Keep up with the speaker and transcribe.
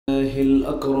الله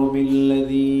الأكرم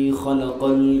الذي خلق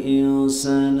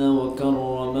الإنسان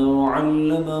وكرم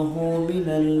وعلمه من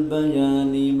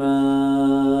البيان ما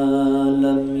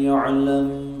لم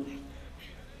يعلم.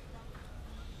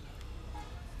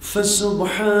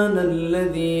 فسبحان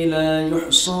الذي لا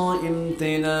يحصى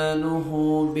امتنانه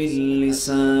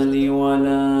باللسان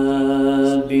ولا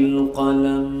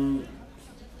بالقلم.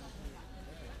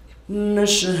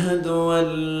 نشهد أن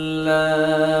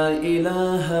لا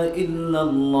إله إلا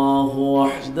الله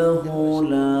وحده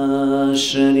لا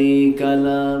شريك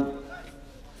له،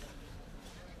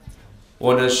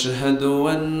 ونشهد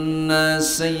أن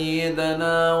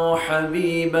سيدنا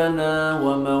وحبيبنا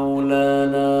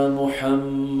ومولانا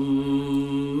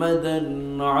محمدا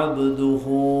عبده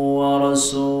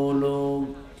ورسوله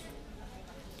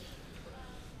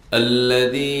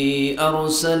الذي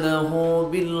أرسله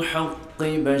بالحق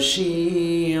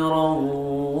بشيرا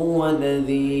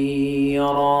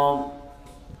ونذيرا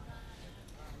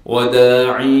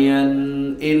وداعيا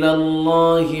إلى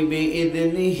الله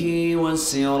بإذنه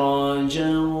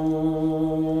وسراجا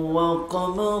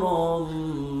وقمرا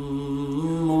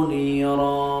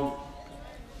منيرا.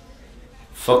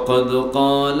 فقد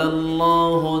قال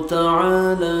الله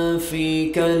تعالى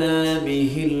في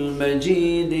كلامه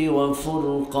المجيد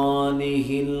وفرقانه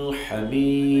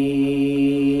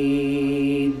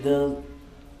الحميد: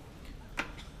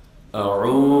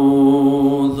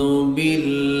 أعوذ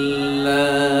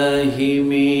بالله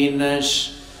من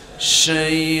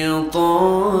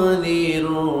الشيطان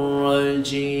الرجيم.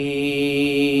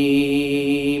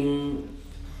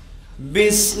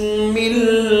 بسم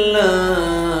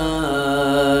الله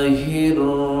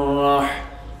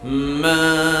الرحمن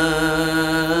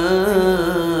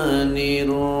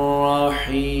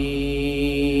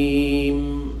الرحيم.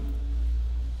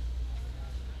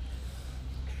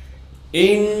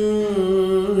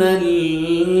 إن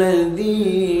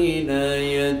الذين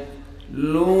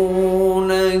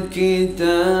يتلون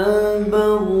كتاب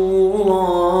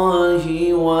الله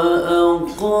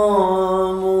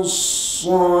وأقاموا الصلاة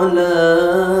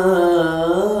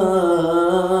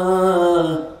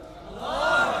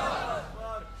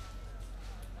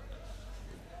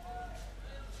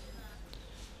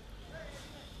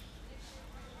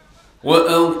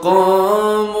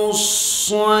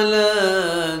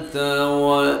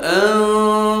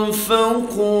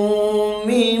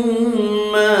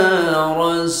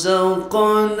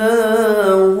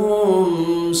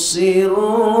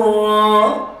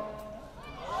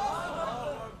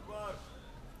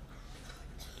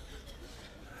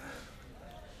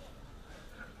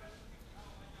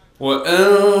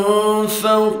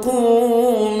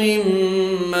وأنفقوا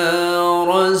مما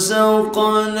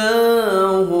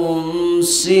رزقناهم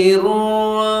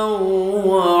سرا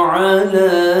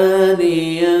وعلانية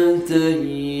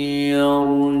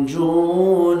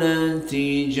يرجون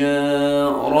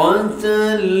تجارة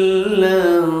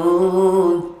لن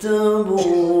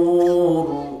تبور.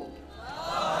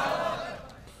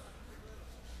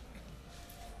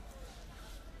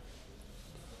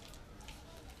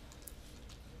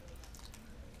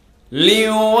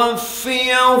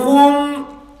 ليوفيهم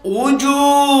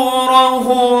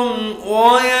أجورهم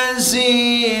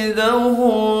ويزيدهم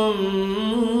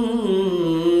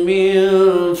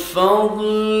من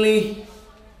فضله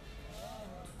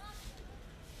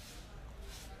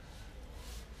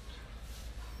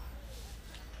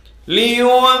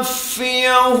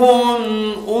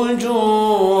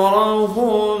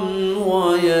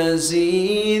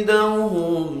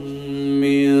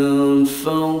من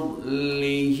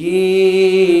فضله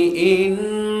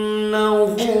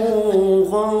إنه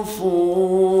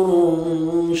غفور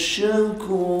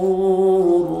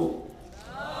شكور.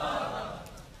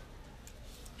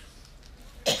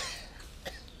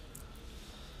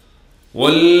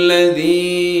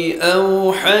 والذي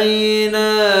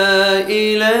أوحينا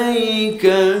إليك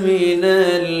من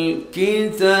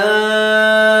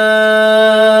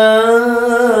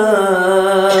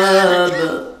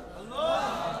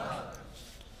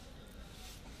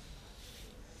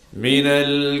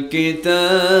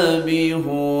الكتاب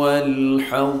هو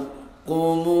الحق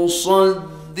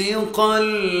مصدقا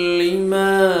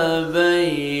لما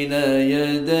بين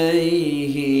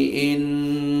يديه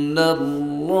إن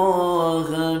الله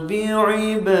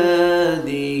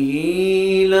بعباده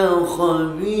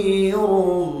لخبير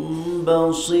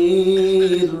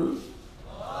بصير.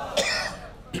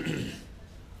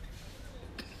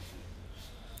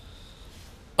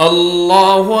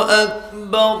 الله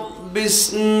أكبر.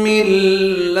 بسم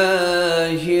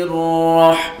الله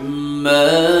الرحمن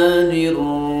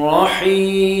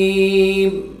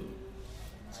الرحيم.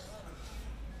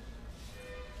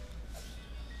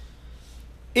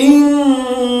 إن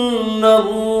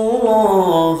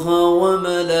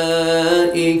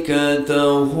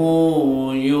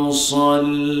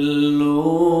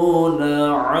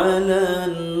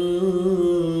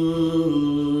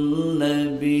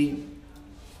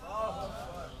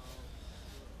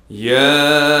يا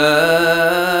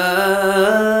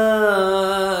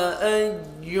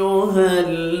أيها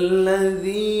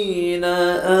الذين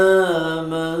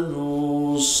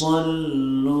آمنوا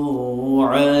صلوا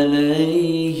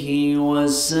عليه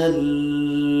وسلموا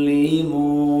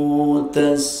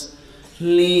تسليما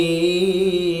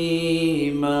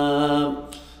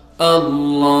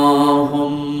اللهم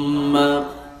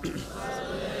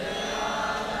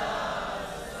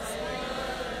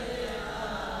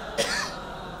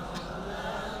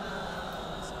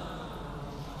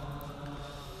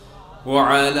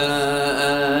وعلى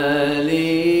آله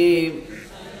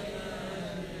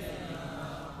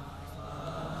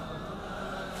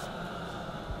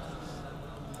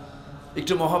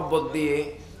একটু মোহাব্বত দিয়ে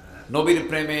নবীর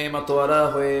প্রেমে মাতোয়ারা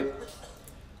হয়ে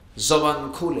জবান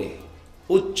খুলে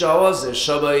উচ্চ আওয়াজে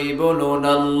সবাই বলুন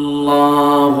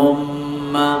আল্লাহুম্মা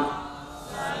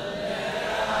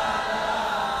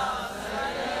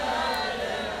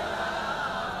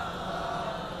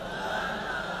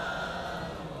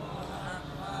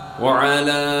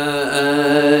وعلى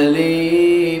آل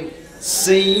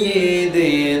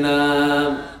سيدنا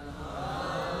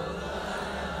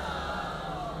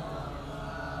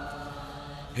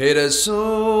হে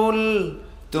রাসূল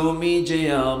তুমি যে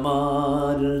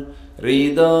আমার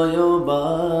হৃদয়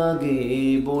বাগে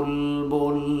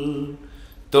বুলবুল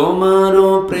তোমার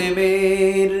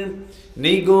প্রেমের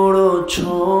নিগড়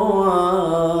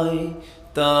ছোঁয়ায়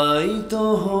তাই তো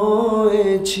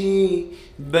হয়েছি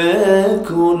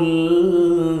ব্যাকুল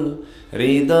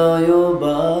হৃদয়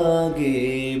বাগে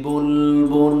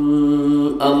বুলবুল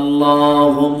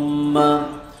আল্লাহুম্মা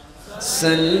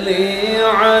সাল্লি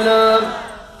আলা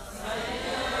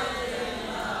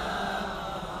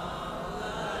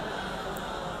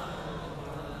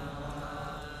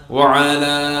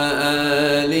وعلى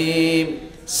آل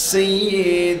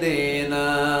سيدنا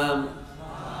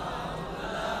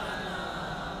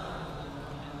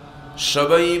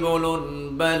সবাই বলুন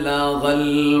বালাগাল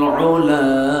উলা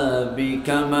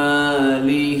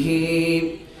বিকামালিহি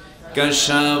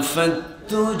কাশাফাত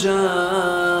তুজা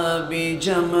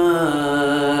বিজামালিহি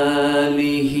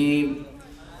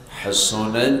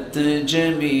হাসানাত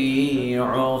জামিউ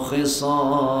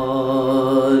খিসালিহি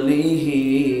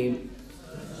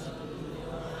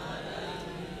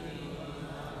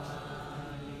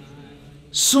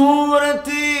सूरत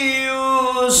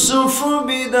यूसुफ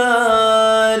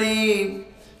बिदारी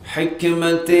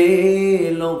हिकमत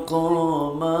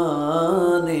लुक़मान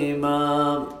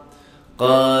इमाम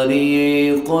कारी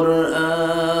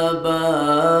क़ुरआन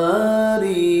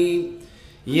बारी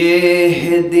ये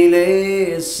है दिले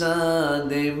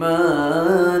सादिमान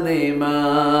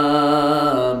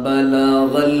इमाम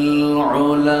बलगल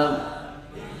उला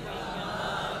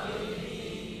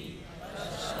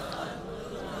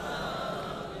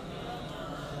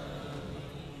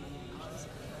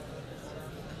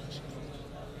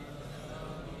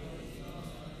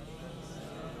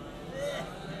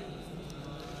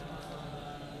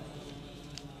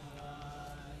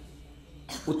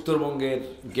উত্তরবঙ্গের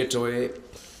গেটওয়ে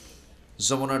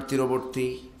যমুনার তীরবর্তী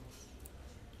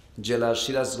জেলা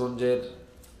সিরাজগঞ্জের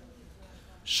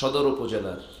সদর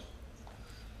উপজেলার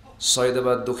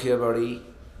সৈয়দাবাদ দুখিয়াবাড়ি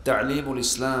তালিমুল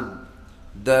ইসলাম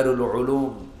দারুল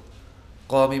উলুম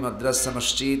কওমি মাদ্রাসা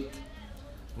মসজিদ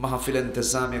মাহফিল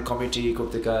ইন্তেজামে কমিটি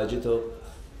কর্তৃক আয়োজিত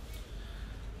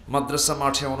মাদ্রাসা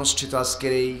মাঠে অনুষ্ঠিত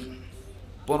আজকের এই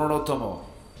 15তম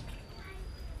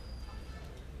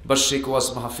বার্ষিক ওয়াজ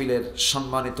মাহফিলের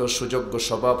সম্মানিত সুযোগ্য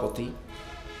সভাপতি,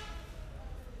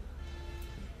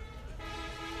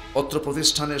 অত্র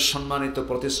প্রতিষ্ঠানের সম্মানিত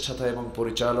প্রতিষ্ঠাতা এবং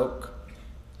পরিচালক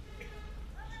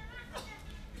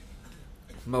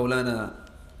মাওলানা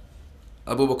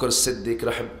আবু বকর সিদ্দিক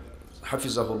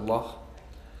হাফিজাহুল্লাহ,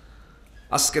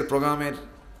 আজকের প্রোগ্রামের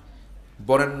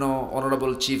বরেণ্য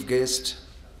অনারেবল চিফ গেস্ট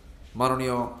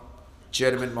মাননীয়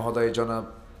চেয়ারম্যান মহোদয় জনাব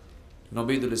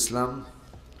নবিদুল ইসলাম,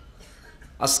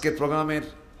 আজকের প্রোগ্রামের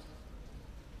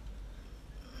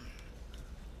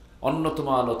অন্যতম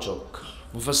আলোচক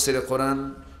মুফাসসিরে কোরআন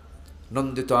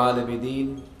নন্দিত আলেমে দ্বীন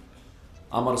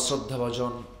আমার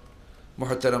শ্রদ্ধাভাজন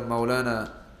মুহতারাম মাওলানা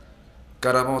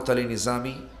কারামত আলী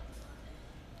নিজামী,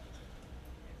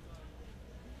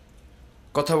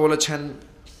 কথা বলেছেন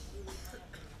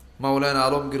মাওলানা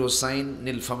আলমগীর হুসাইন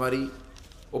নীলফামারী,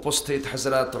 উপস্থিত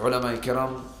হযরত উলামায়ে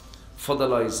কেরাম,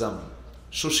 ফদলা ইজাম,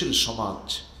 সুশীল সমাজ,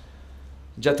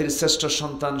 জাতির শ্রেষ্ঠ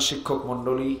সন্তান, শিক্ষক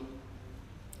মণ্ডলী,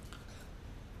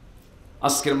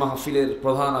 আজকের মাহফিলের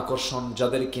প্রধান আকর্ষণ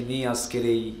যাদেরকে নিয়ে আজকের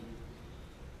এই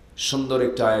সুন্দর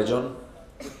একটা আয়োজন,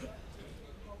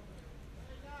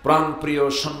 প্রাণপ্রিয়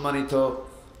সম্মানিত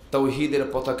তৌহিদের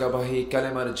পতাকাবাহী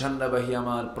কালেমার ঝান্ডাবাহী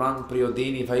আমার প্রাণপ্রিয়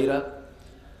দ্বীনী ভাইরা,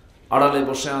 আড়ালে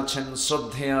বসে আছেন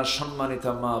শ্রদ্ধেয়া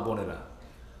সম্মানিতা মা বোনেরা,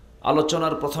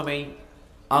 আলোচনার প্রথমেই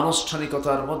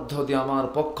আনুষ্ঠানিকতার মধ্য দিয়ে আমার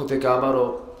পক্ষ থেকে আবারও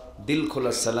দিল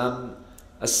খোলা সালাম,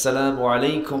 আসসালামু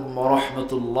আলাইকুম ওয়া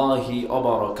রাহমাতুল্লাহি ওয়া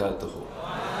বারাকাতুহু।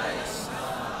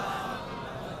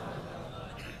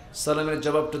 সালামের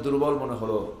জবাবটা দুর্বল মনে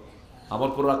হলো, আমার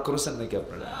পুরো রাগ করেছেন নাকি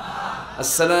আপনারা?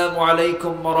 আসসালামু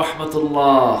আলাইকুম ওয়া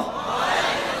রাহমাতুল্লাহ।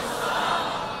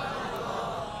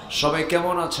 সবাই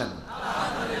কেমন আছেন?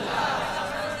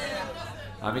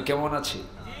 আমি কেমন আছি?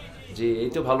 জি, এই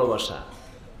তো ভালোবাসা।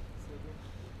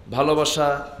 ভালোবাসা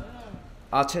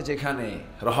আছে যেখানে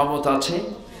রহমত আছে,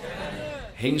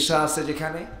 হিংসা আছে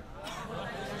যেখানে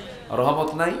রহমত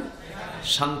নাই,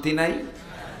 শান্তি নাই,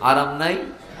 আরাম নাই,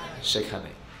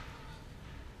 সেখানে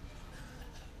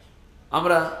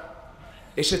আমরা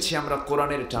এসেছি। আমরা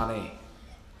কোরআনের টানে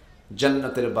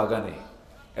জান্নাতের বাগানে,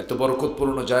 এত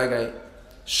বরকতপূর্ণ জায়গায়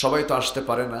সবাই তো আসতে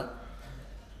পারে না।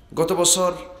 গত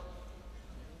বছর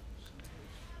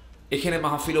এখানে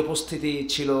মাহফিল উপস্থিতি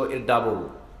ছিল এর ডাবল।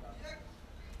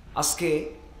 আজকে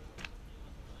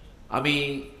আমি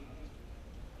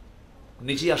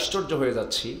নিজেই আশ্চর্য হয়ে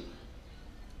যাচ্ছি।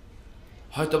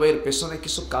 হয়তো এর পেছনে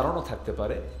কিছু কারণও থাকতে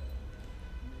পারে।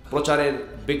 প্রচারের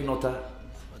বিঘ্নতা,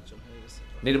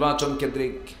 নির্বাচন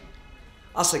কেন্দ্রিক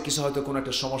আছে কিছু, হয়তো কোনো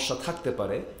একটা সমস্যা থাকতে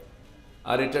পারে।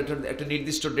 আর এটা একটা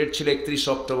নির্দিষ্ট ডেট ছিল 31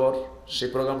 অক্টোবর, সেই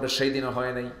প্রোগ্রামটা সেই দিনও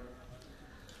হয় নাই।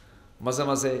 মাঝে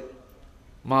মাঝে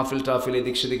মাহফিল টাহফিল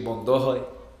এদিক সেদিক বন্ধ হয়,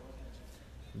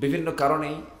 বিভিন্ন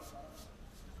কারণেই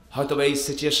হয়তো এই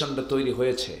সিচুয়েশনটা তৈরি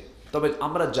হয়েছে। তবে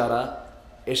আমরা যারা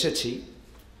এসেছি,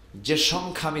 যে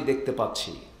সংখ্যা আমি দেখতে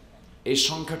পাচ্ছি, এই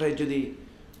সংখ্যাটাই যদি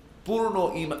পূর্ণ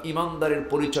ইমানদারের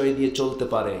পরিচয় দিয়ে চলতে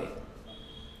পারে,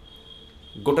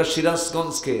 গোটা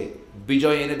সিরাজগঞ্জকে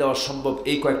বিজয় এনে দেওয়া সম্ভব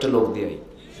এই কয়েকটা লোক দিয়েই,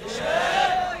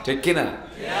 ঠিক কিনা?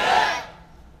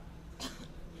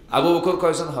 আবু বকর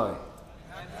কয়জন হয়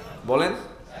বলেন?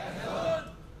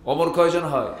 ওমর কয়জন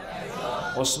হয়?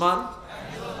 ওসমান,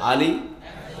 আলী।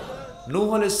 নূহ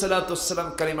আলাইহিস সালাতু ওয়াস সালাম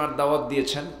কালিমার দাওয়াত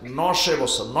দিয়েছেন 900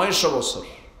 বছর। 900 বছর।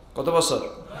 কত বছর?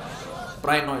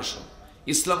 প্রায় 900।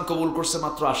 ইসলাম কবুল করছে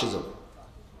মাত্র 80 জন।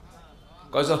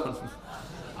 কয়জন?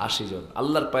 80 জন।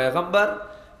 আল্লাহর পয়গম্বর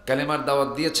কালিমার দাওয়াত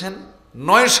দিয়েছেন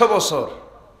 900 বছর,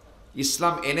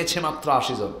 ইসলাম এনেছে মাত্র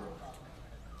 80 জন।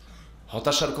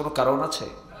 হতাশার কোনো কারণ আছে?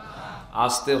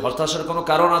 আসতে হতাশার কোনো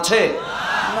কারণ আছে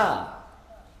না।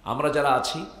 আমরা যারা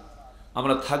আছি,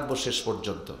 আমরা থাকবো শেষ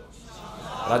পর্যন্ত।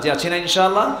 রাজি আছি না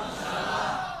ইনশাআল্লাহ?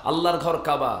 আল্লাহর ঘর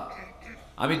কাবা,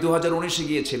 আমি 2019-এ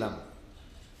গিয়েছিলাম।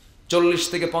 40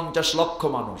 থেকে 50 লক্ষ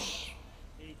মানুষ,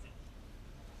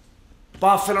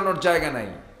 পা ফেলানোর জায়গা নাই।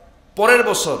 পরের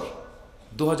বছর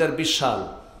 2020 সাল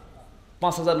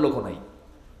 5000 লোকও নাই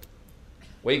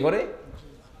ওই ঘরে,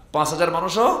 5000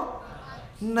 মানুষও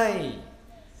নাই।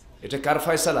 এটা কার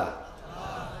ফয়সালা?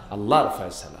 আল্লাহর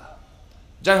ফয়সালা।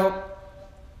 যাই হোক,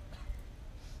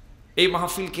 এই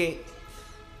মাহফিলকে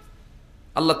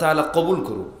আল্লাহ তাআলা কবুল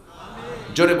করুন।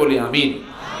 জোরে বলি আমিন।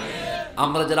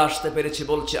 আমরা যারা আসতে পেরেছি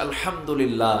বলছি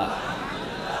আলহামদুলিল্লাহ।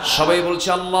 সবাই বলছি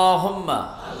আল্লাহুম্মা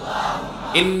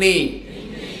ইন্নী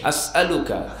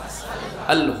আসআলুকা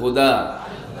আল হুদা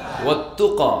ওয়াত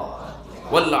তুকা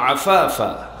ওয়াল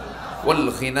আফাফা ওয়াল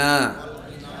গিনা।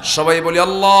 সবাই বলি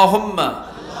আল্লাহুম্মা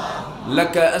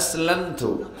লাকা আসলামতু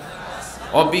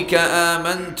ওয়া বিকা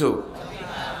আমানতু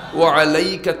ওয়া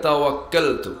আলাইকা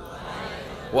তাওয়াক্কালতু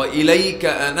ওয়া ইলাইকা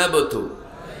আনাবতু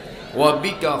ওয়া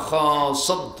বিকা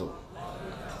খাসামতু।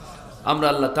 আমরা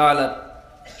আল্লাহ তাআলার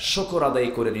শুকর আদায়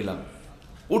করে নিলাম।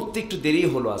 উঠতে একটু দেরি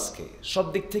হলো আজকে, সব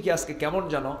দিক থেকে আজকে কেমন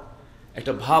যেন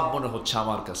একটা ভাব মনে হচ্ছে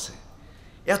আমার কাছে।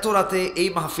 এত রাতে এই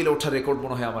মাহফিলে ওঠার রেকর্ড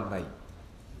মনে হয় আমার নাই।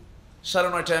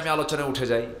 9:30টায় আমি আলোচনায় উঠে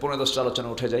যাই, 10:45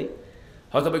 আলোচনায় উঠে যাই।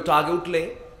 হয়তো একটু আগে উঠলে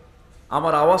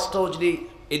আমার আওয়াজটাও যদি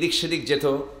এদিক সেদিক যেত,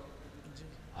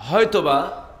 হয়তোবা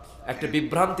একটা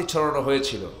বিভ্রান্তি ছড়ানো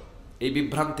হয়েছিল, এই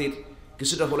বিভ্রান্তির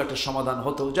কিছুটা হলো একটা সমাধান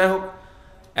হতো। যাই হোক,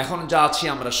 এখন যা আছি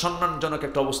আমরা সম্মানজনক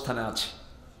একটা অবস্থানে আছি,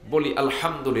 বলি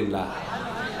আলহামদুলিল্লাহ।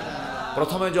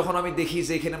 প্রথমে যখন আমি দেখি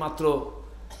যে এখানে মাত্র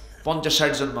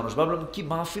 50-60 জন মানুষ, ভাবলাম কি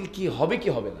মাহফিল, কি হবে কি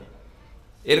হবে না,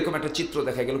 এরকম একটা চিত্র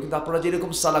দেখা গেল। কিন্তু আপনারা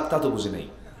যেরকম চালাক তা তো বুঝি নাই।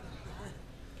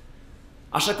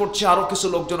 আশা করছি আরো কিছু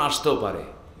লোকজন আসতেও পারে,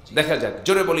 দেখা যাক।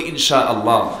 জোরে বলি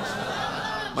ইনশাআল্লাহ।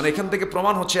 মানে এখান থেকে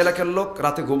প্রমাণ হচ্ছে এলাকার লোক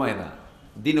রাতে ঘুমায় না,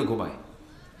 দিনও ঘুমায়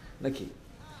নাকি?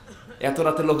 এত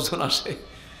রাতে লোকজন আসে।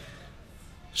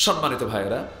 সম্মানিত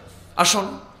ভাইয়েরা, আসুন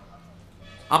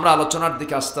আমরা আলোচনার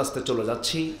দিকে আস্তে আস্তে চলে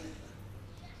যাচ্ছি।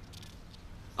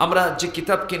 আমরা যে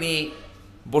কিতাবকে নিয়ে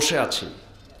বসে আছি,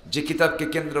 যে কিতাবকে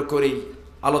কেন্দ্র করেই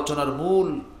আলোচনার মূল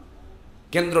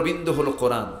কেন্দ্রবিন্দু হলো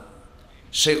কোরআন,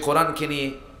 সেই কোরআনকে নিয়ে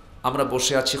আমরা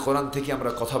বসে আছি, কোরআন থেকে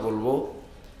আমরা কথা বলবো।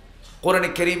 কোরআনে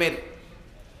কারীমের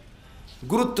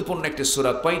গুরুত্বপূর্ণ একটি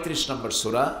সূরা, 35 নম্বর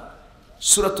সূরা,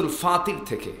 সূরাতুল ফাতির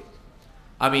থেকে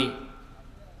আমি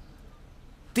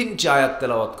 3টি আয়াত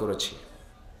তেলাওয়াত করেছি,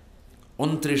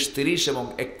 29, 30 এবং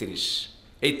 31।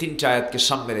 এই 3টি আয়াতকে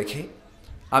সামনে রেখে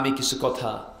আমি কিছু কথা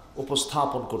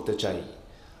উপস্থাপন করতে চাই।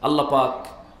 আল্লাহ পাক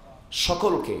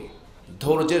সকলকে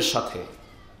ধৈর্যের সাথে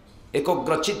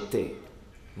একগ্রচিত্তে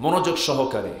মনোযোগ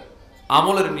সহকারে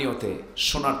আমলের নিয়তে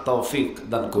শোনার তৌফিক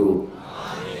দান করুন।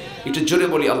 একটু জোরে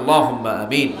বলি আল্লাহুম্মা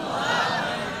আমিন।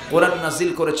 কোরআন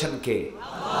নাজিল করেছেন কে?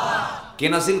 কে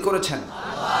নাজিল করেছেন?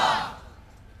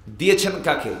 দিয়েছেন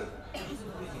কাকে?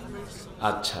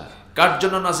 আচ্ছা, কার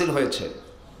জন্য নাজিল হয়েছে?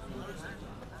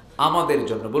 আমাদের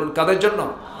জন্য। বলুন কাদের জন্য?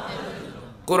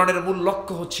 কোরআনের মূল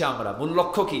লক্ষ্য হচ্ছে আমরা। মূল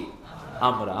লক্ষ্য কি?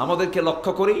 আমরা। আমাদেরকে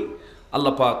লক্ষ্য করি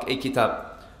আল্লাহ পাক এই কিতাব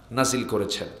নাজিল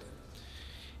করেছেন।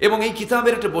 এবং এই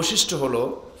কিতাবের একটা বৈশিষ্ট্য হলো,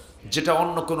 যেটা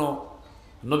অন্য কোনো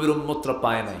নবীর উম্মতরা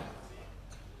পায় নাই।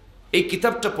 এই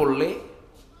কিতাবটা পড়লে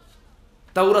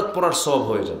তাওরাত পড়ার সওয়াব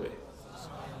হয়ে যাবে।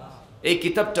 এই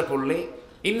কিতাবটা পড়লে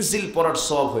ইনজিল পড়ার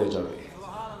সওয়াব হয়ে যাবে।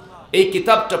 এই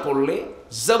কিতাবটা পড়লে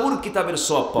জাবুর কিতাবের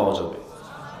সওয়াব পাওয়া যাবে।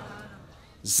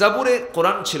 জাবুরে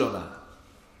কোরআন ছিল না,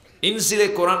 ইনজিলে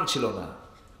কোরআন ছিল না,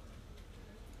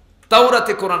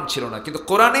 তাওরাতে কোরআন ছিল না, কিন্তু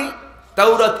কোরআনে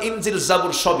তাওরাত, ইনজিল,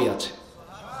 জাবুর সবই আছে।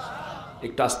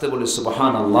 একটু আসতে বলি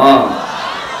সুবহানাল্লাহ।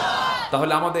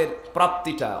 তাহলে আমাদের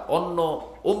প্রাপ্তিটা অন্য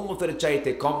উম্মতের চাইতে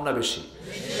কম না বেশি?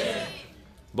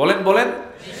 বলেন বলেন,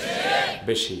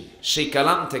 বেশি। সেই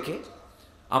কালাম থেকে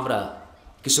আমরা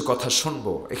কিছু কথা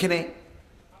শুনবো। এখানে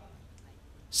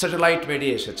স্যাটেলাইট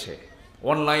মিডিয়া এসেছে,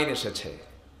 অনলাইন এসেছে।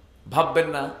 ভাববেন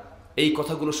না এই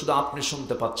কথাগুলো শুধু আপনি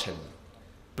শুনতে পাচ্ছেন।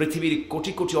 পৃথিবীর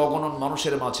কোটি কোটি অগণন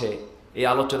মানুষের মাঝে এই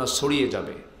আলোচনা ছড়িয়ে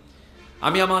যাবে।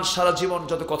 আমি আমার সারা জীবন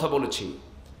যত কথা বলেছি,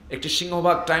 একটি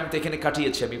সিংহভাগ টাইমটা এখানে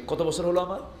কাটিয়েছি। আমি কত বছর হলো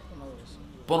আমার?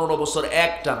 15 বছর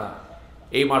একটানা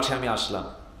এই মাঠে আমি আসলাম।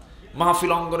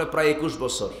 মাহফিল অঙ্গনে প্রায় 21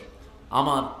 বছর।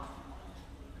 আমার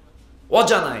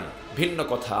অজানায় ভিন্ন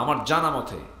কথা, আমার জানা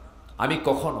মতে আমি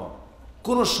কখনো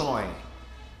কোনো সময়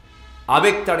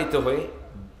আবেগতাড়িত হয়ে,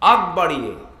 আগ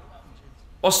বাড়িয়ে,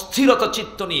 অস্থিরতা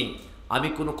চিত্ত নিয়ে আমি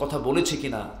কোনো কথা বলেছি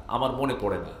কিনা আমার মনে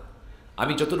পড়ে না।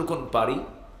 আমি যতটুকুন পারি,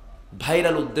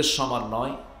 ভাইরাল উদ্দেশ্য আমার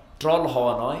নয়, ট্রল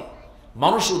হওয়া নয়,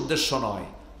 মানুষ উদ্দেশ্য নয়।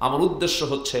 আমার উদ্দেশ্য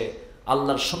হচ্ছে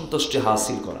আল্লাহর সন্তুষ্টি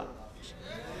হাসিল করা।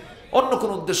 অন্য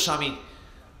কোনো উদ্দেশ্য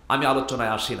আমি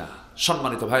আলোচনায় আসি না,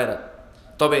 সম্মানিত ভাইয়েরা।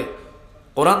 তবে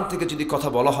কোরআন থেকে যদি কথা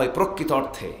বলা হয়, প্রকৃত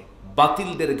অর্থে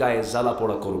বাতিলদের গায়ে জ্বালা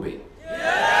পোড়া করবে,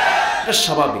 এটা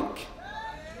স্বাভাবিক।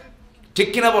 ঠিক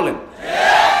কিনা বলেন?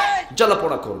 জ্বালা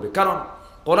পোড়া করবে। কারণ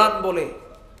কোরআন বলে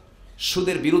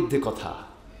সুদের বিরুদ্ধে কথা,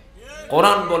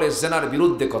 কোরআন বলে জেনার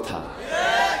বিরুদ্ধে কথা,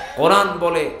 কোরআন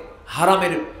বলে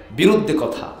হারামের বিরুদ্ধে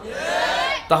কথা।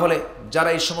 তাহলে যারা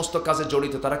এই সমস্ত কাজে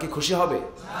জড়িত তারা কি খুশি হবে?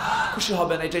 খুশি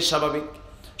হবে না, এটাই স্বাভাবিক।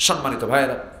 সম্মানিত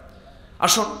ভাইয়েরা,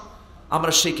 আসুন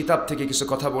আমরা সেই কিতাব থেকে কিছু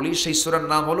কথা বলি। সেই সূরার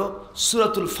নাম হলো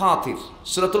সূরাতুল ফাতির।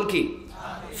 সূরাতুল কি?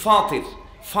 ফাতির।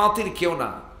 ফাতির কেউ না,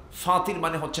 ফাতির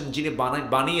মানে হচ্ছেন যিনি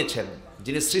বানিয়েছেন,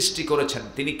 যিনি সৃষ্টি করেছেন,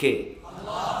 তিনি কে?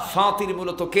 ফাতির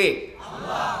মূলত কে?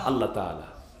 আল্লাহ তাআলা।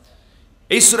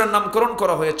 এই সূরার নামকরণ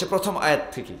করা হয়েছে প্রথম আয়াত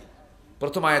থেকে।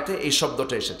 প্রথম আয়াতে এই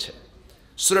শব্দটা এসেছে।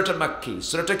 সূরাটা মাক্কি।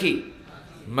 সূরাটা কি?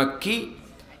 মাক্কি।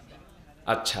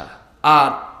 আচ্ছা,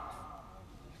 আর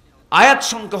আয়াত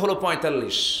সংখ্যা হলো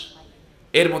 45।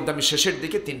 এর মধ্যে আমি শেষের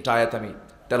দিকে 3টা আয়াত আমি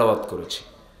তেলাওয়াত করেছি।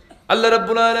 আল্লাহ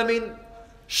রাব্বুল আলামিন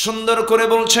সুন্দর করে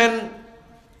বলছেন,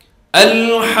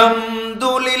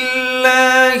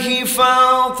 আলহামদুলিল্লাহি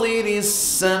ফাতিরিস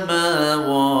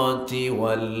সামাওয়াতি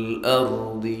ওয়াল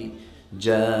আরদি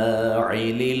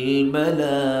জাইলিল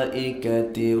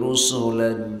মালাইকাতি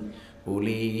রুসুলান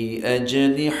উলি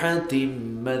আজনিহাতিন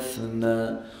মাসনা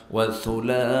ওয়া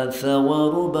থুলাথা ওয়া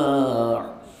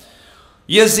রুবা'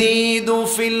 يزيد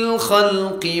في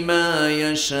الخلق ما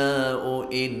يشاء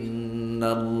إن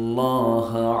الله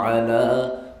على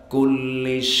كل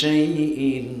شيء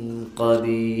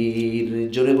قدير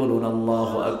জোরে বলুন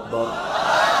আল্লাহু আকবার।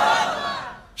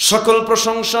 সকল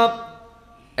প্রশংসা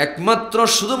একমাত্র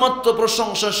শুধুমাত্র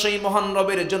প্রশংসা সেই মহান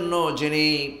রবের জন্য, যিনি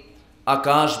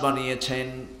আকাশ বানিয়েছেন,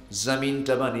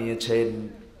 জমিনটা বানিয়েছেন।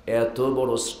 এত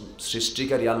বড়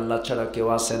সৃষ্টিকারী আল্লাহ ছাড়া কেউ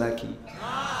আছে নাকি?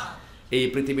 এই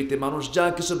পৃথিবীতে মানুষ যা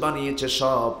কিছু বানিয়েছে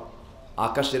সব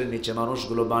আকাশের নিচে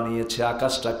মানুষগুলো বানিয়েছে।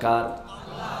 আকাশটা কার?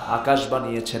 আকাশ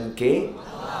বানিয়েছেন কে?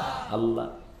 আল্লাহ।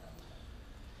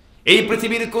 এই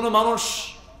পৃথিবীর কোনো মানুষ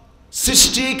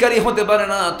সৃষ্টিকারী হতে পারে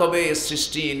না, তবে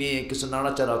সৃষ্টি নিয়ে কিছু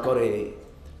নাড়াচাড়া করে।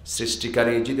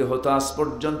 সৃষ্টিকারী যদি হতো, আজ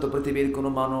পর্যন্ত পৃথিবীর কোনো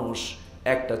মানুষ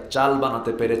একটা চাল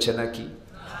বানাতে পেরেছে নাকি?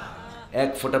 এক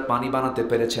ফোঁটা পানি বানাতে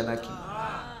পেরেছে নাকি?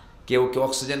 কেউ কেউ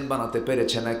অক্সিজেন বানাতে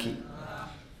পেরেছে নাকি?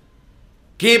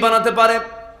 কে বানাতে পারে?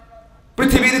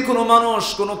 পৃথিবীর কোনো মানুষ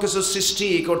কোনো কিছু সৃষ্টি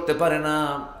করতে পারে না।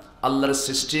 আল্লাহর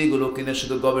সৃষ্টিগুলো কিনে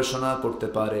শুধু গবেষণা করতে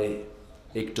পারে,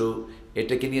 একটু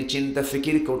এটাকে নিয়ে চিন্তা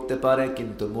ফিকির করতে পারে,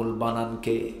 কিন্তু মূল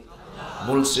বানানকে,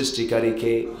 মূল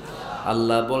সৃষ্টিকারীকে।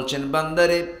 আল্লাহ বলছেন,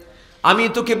 বান্দারে আমি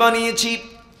তোকে বানিয়েছি,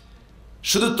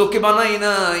 শুধু তোকে বানাই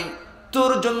নাই,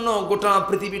 তোর জন্য গোটা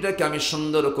পৃথিবীটাকে আমি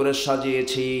সুন্দর করে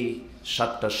সাজিয়েছি।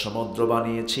 7টা সমুদ্র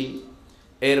বানিয়েছি,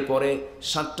 এরপরে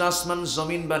 7টা আসমান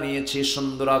জমিন বানিয়েছি,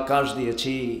 সুন্দর আকাশ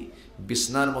দিয়েছি,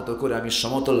 বিছনার মতো করে আমি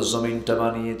সমতল জমিনটা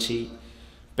বানিয়েছি,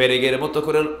 পেরেগের মতো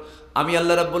করে আমি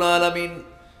আল্লাহ রাব্বুল আলামিন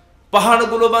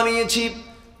পাহাড়গুলো বানিয়েছি,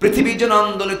 পৃথিবী যেন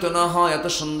আন্দোলিত না হয় এত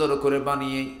সুন্দর করে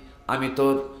বানিয়ে আমি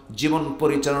তোর জীবন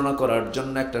পরিচালনা করার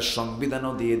জন্য একটা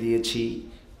সংবিধানও দিয়ে দিয়েছি,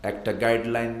 একটা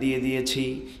গাইডলাইন দিয়ে দিয়েছি।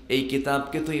 এই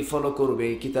কিতাবকে তুই ফলো করবে,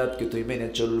 এই কিতাবকে তুই মেনে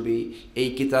চলবি, এই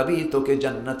কিতাবই তোকে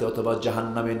জান্নাতে অথবা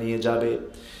জাহান্নামে নিয়ে যাবে।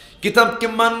 কিতাবকে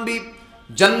মানবি,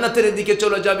 জান্নাতের দিকে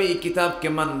চলে যাবি, কিতাবকে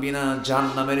মানবি না,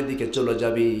 জাহান্নামের দিকে চলে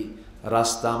যাবি।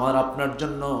 রাস্তা আমার আপনার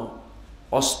জন্য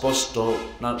অস্পষ্ট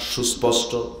না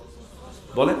সুস্পষ্ট?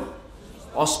 বলেন,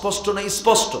 অস্পষ্ট না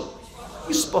স্পষ্ট?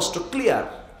 স্পষ্ট, ক্লিয়ার,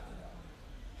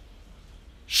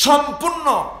 সম্পূর্ণ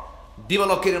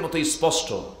দিবালোকের মতো স্পষ্ট।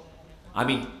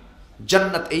 আমি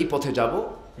জান্নাত এই পথে যাব,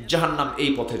 জাহান্নাম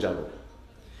এই পথে যাব।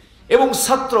 এবং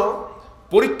ছাত্র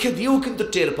পরীক্ষা দিয়েও কিন্তু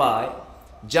টের পায়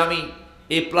যে আমি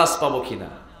A+ পাবো কিনা,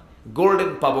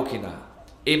 গোল্ডেন পাবো কিনা,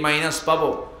 A- পাবো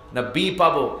না B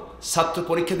পাবো। ছাত্র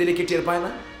পরীক্ষা দিলে কি টের পায়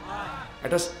না?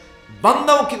 এটা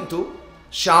বান্দাও কিন্তু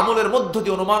সে আমলের মধ্য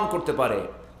দিয়ে অনুমান করতে পারে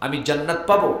আমি জান্নাত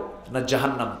পাবো না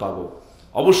জাহান্নাম পাবো।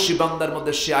 অবশ্যই বান্দার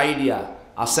মধ্যে সে আইডিয়া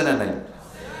আছে না নাই?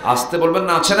 আসতে বলবেন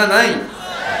না, আছে না নাই?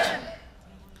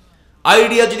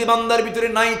 আইডিয়া যদি বান্দার ভিতরে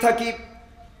নাই থাকে,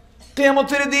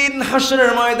 কিয়ামতের দিন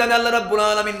হাশরের ময়দানে আল্লাহ রাব্বুল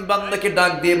আলামিন বান্দাকে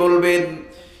ডাক দিয়ে বলবেন,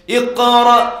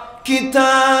 ইকরা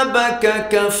কিতাবাকা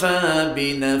কাফা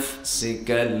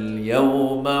বিনাফসিকাল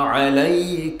ইয়াওমা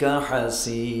আলাইকা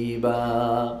হাসিবা।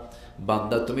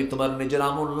 বান্দা তুমি তোমার নিজের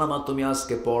আমলনামা তুমি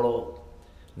আজকে পড়ো,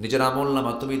 নিজের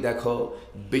আমলনামা তুমি দেখো,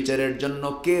 বিচারের জন্য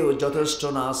কেউ যথেষ্ট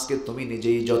না, আজকে তুমি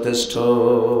নিজেই যথেষ্ট।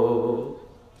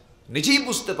 নিজেই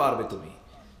বুঝতে পারবে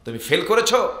তুমি ফেল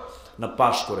করেছো না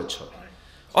পাস করেছো।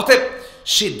 অতএব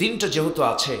সেই দিনটা যেহেতু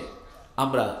আছে,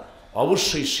 আমরা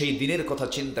অবশ্যই সেই দিনের কথা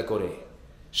চিন্তা করে,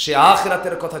 সে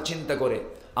আখিরাতের কথা চিন্তা করে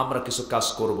আমরা কিছু কাজ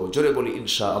করব। জোরে বলি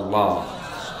ইনশাআল্লাহ।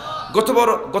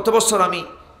 গত বছর আমি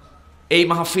এই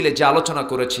মাহফিলে যে আলোচনা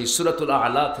করেছি সূরাতুল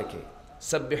আ'লা থেকে,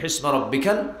 সাব্বিহিসমা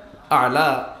রাব্বিকাল আ'লা,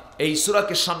 এই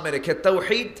সূরাকে সামনে রেখে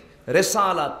তাওহীদ,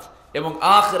 রিসালাত এবং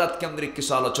আখিরাত কেন্দ্রিক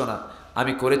কিছু আলোচনা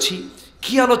আমি করেছি।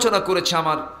 কি আলোচনা করেছি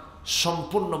আমার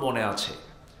সম্পূর্ণ মনে আছে,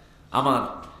 আমার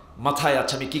মাথায়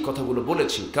আছে আমি কি কথাগুলো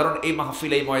বলেছি। কারণ এই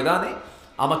মাহফিল, এই ময়দানে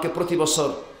আমাকে প্রতি বছর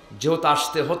যেহেতু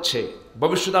আসতে হচ্ছে,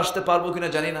 ভবিষ্যতে আসতে পারবো কিনা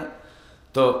জানি না,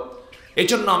 তো এই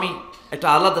জন্য আমি একটা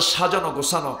আলাদা সাজানো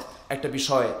গোছানো একটা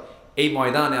বিষয় এই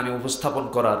ময়দানে আমি উপস্থাপন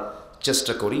করার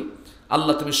চেষ্টা করি।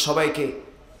 আল্লাহ তুমি সবাইকে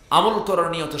আমল করার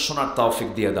নিয়তে শোনার তৌফিক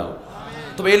দিয়ে দাও।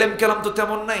 তবে এলেম কেলাম তো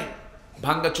তেমন নাই,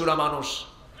 ভাঙ্গাচুরা মানুষ,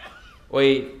 ওই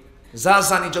যা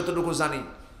জানি যতটুকু জানি,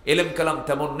 এলেম কালাম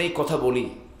তেমন নেই, কথা বলি।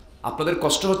 আপনাদের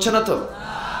কষ্ট হচ্ছে না তো?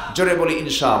 জোরে বলি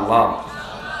ইনশাআল্লাহ।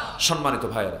 সম্মানিত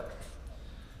ভাইয়েরা,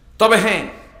 তবে হ্যাঁ,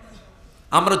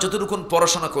 আমরা যতটুকুন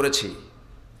পড়াশোনা করেছি,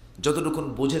 যতটুকুন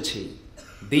বুঝেছি,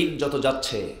 দিন যত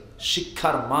যাচ্ছে,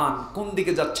 শিক্ষার মান কোন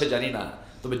দিকে যাচ্ছে জানি না,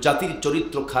 তবে জাতির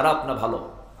চরিত্র খারাপ না ভালো?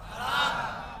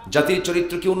 জাতির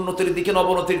চরিত্র কি উন্নতির দিকে না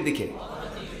অবনতির দিকে?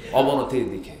 অবনতির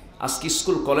দিকে। আজকে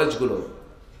স্কুল কলেজগুলো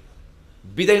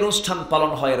বিদায় অনুষ্ঠান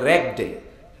পালন হয় র্যাগ ডে।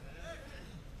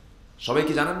 সবাই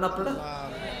কি জানেন না আপনারা?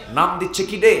 নাম দিচ্ছে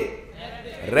কি day?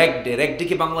 Rag day. Rag day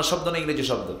কি বাংলা শব্দ না ইংরেজি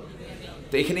শব্দ?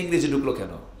 তো এখানে ইংরেজি ঢুকলো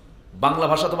কেন? বাংলা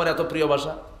ভাষা তোমার এত প্রিয়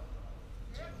ভাষা।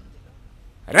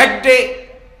 র্যাগ ডে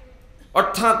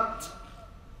অর্থাৎ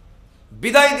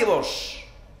বিদায় দিবস।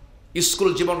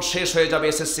 স্কুল জীবন শেষ হয়ে যাবে,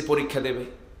 এসএসসি পরীক্ষা দেবে,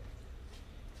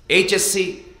 এইচএসসি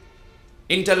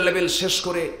ইন্টার লেভেল শেষ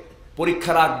করে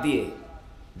পরীক্ষার আগ দিয়ে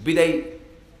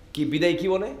বিদায় কি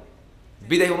বলে?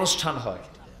 বিদায় অনুষ্ঠান হয়।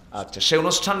 আচ্ছা, সেই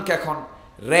অনুষ্ঠানকে এখন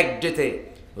র্যাগ ডেতে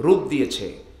রূপ দিয়েছে।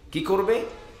 কি করবে?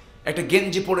 একটা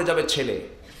গেঞ্জি পরে যাবে ছেলে,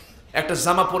 একটা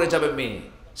জামা পরে যাবে মেয়ে,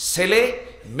 ছেলে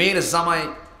মেয়ের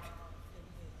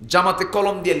জামাতে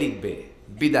কলম দিয়ে লিখবে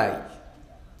বিদায়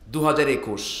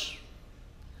 2021,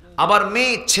 আবার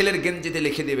মেয়ে ছেলের গেঞ্জিতে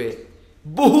লিখে দেবে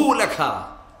বহু লেখা,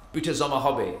 পিঠে জমা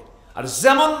হবে। আর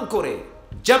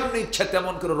যেমন ইচ্ছা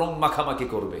তেমন করে রং মাখামাখি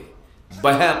করবে,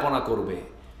 বাহাপনা করবে।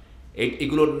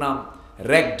 এগুলোর নাম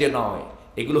র‍্যাগ ডে নয়,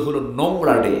 এগুলো হলো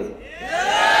নোংরা ডে।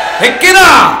 ঠিক কিনা?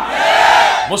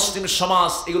 মুসলিম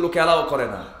সমাজ এগুলোকে অ্যালাউ করে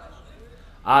না।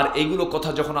 আর এইগুলো কথা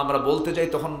যখন আমরা বলতে যাই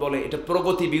তখন বলে এটা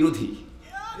প্রগতি বিরোধী,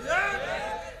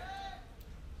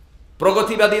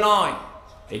 প্রগতিবাদী নয়।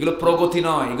 এগুলো প্রগতি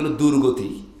নয়, এগুলো দুর্গতি।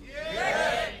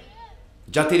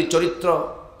 জাতির চরিত্র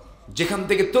যেখান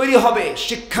থেকে তৈরি হবে,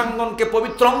 শিক্ষাঙ্গনকে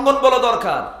পবিত্র অঙ্গন বলা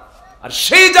দরকার। আর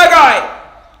সেই জায়গায়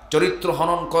চরিত্র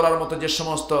হনন করার মতো যে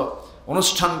সমস্ত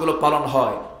অনুষ্ঠানগুলো পালন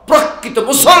হয়, প্রকৃত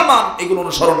মুসলমান এগুলো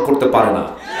অনুসরণ করতে পারে না।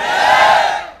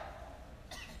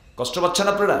 কষ্ট পাচ্ছেন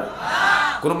আপনারা?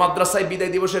 কোন মাদ্রাসায়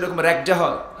বিদায় দিবসে এরকম র‍্যাগজা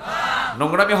হয়,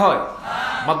 নোংরামি হয়?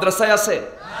 মাদ্রাসায় আছে?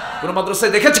 কোন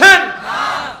মাদ্রাসায় দেখেছেন?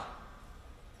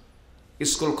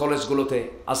 স্কুল কলেজগুলোতে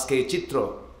আজকে এই চিত্র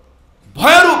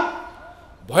ভয়ারূপ,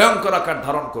 ভয়ঙ্কর আকার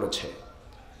ধারণ করেছে।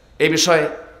 এই বিষয়ে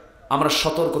আমরা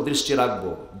সতর্ক দৃষ্টি রাখবো।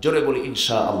 জোরে বলি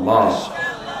ইনশাআল্লাহ।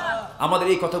 আমাদের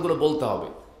এই কথাগুলো বলতে হবে,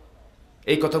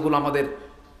 এই কথাগুলো আমাদের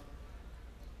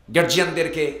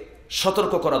গার্জিয়ানদেরকে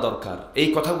সতর্ক করা দরকার। এই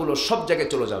কথাগুলো সব জায়গায়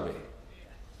চলে যাবে।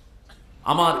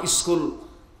 আমার স্কুল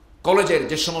কলেজের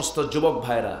যে সমস্ত যুবক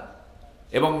ভাইরা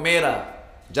এবং মেয়েরা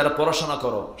যারা পড়াশোনা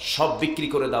করো, সব বিক্রি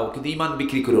করে দাও, কিন্তু ঈমান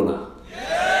বিক্রি করো না।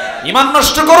 ঈমান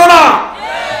নষ্ট করো না,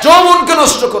 যৌবনকে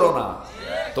নষ্ট করো না।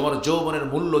 তোমার যৌবনের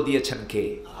মূল্য দিয়েছেন কে?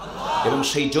 এবং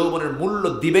সেই যৌবনের মূল্য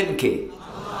দিবেন কে?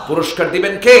 পুরস্কার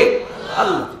দিবেন কে?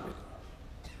 আল্লাহ দিবেন।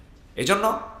 এজন্য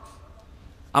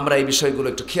আমরা এই বিষয়গুলো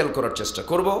একটু খেয়াল করার চেষ্টা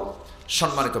করব।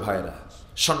 সম্মানিত ভাইয়েরা,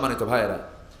 সম্মানিত ভাইয়েরা,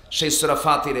 সেই সূরা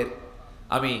ফাতিরের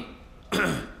আমি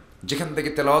যেখান থেকে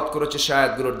তেলাওয়াত করেছি সেই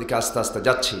আয়াতগুলোর দিকে আস্তে আস্তে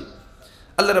যাচ্ছি।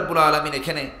 আল্লাহ রাব্বুল আলামিন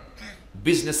এখানে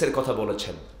বিজনেসের কথা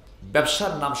বলেছেন।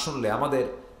 ব্যবসার নাম শুনলে আমাদের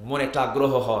মনে একটা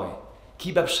আগ্রহ হয়, কি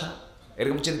ব্যবসা?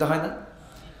 এরকম চিন্তা হয় না?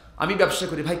 আমি ব্যবসা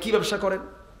করি, ভাই কি ব্যবসা করেন?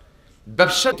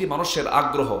 ব্যবসাটি মানুষের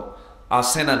আগ্রহ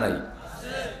আছে না নাই?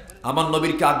 আমার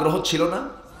নবীর কি আগ্রহ ছিল না?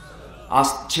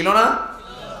 ছিল না?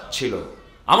 ছিল।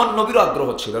 আমার নবীরও আগ্রহ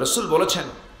ছিল। রাসূল বলেছেন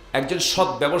একজন সৎ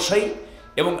ব্যবসায়ী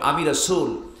এবং আমি রাসূল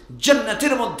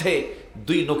জান্নাতের মধ্যে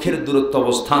 2 নখের দূরত্ব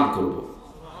অবস্থান করব।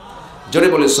 জোরে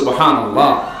বলে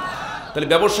সুবহানাল্লাহ। তাহলে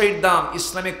ব্যবসায়ীর দাম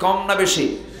ইসলামে কম না বেশি?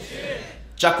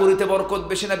 চাকুরিতে বরকত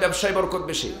বেশি না ব্যবসায় বরকত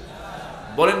বেশি?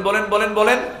 বলেন বলেন বলেন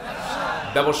বলেন।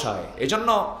 ব্যবসায়। এজন্য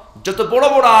যত বড়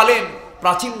বড় আলেম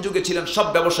প্রাচীন যুগে ছিলেন সব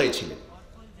ব্যবসায়ী ছিলেন।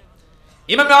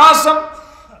 ইমাম আযম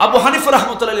আবু হানিফা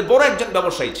রাহমাতুল্লাহ আলাইহি বড় একজন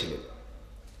ব্যবসায়ী ছিলেন।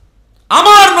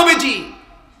 আমার নবীজি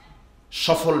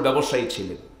সফল ব্যবসায়ী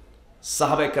ছিলেন।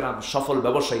 সাহাবায়ে কেরাম সফল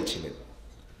ব্যবসায়ী ছিলেন।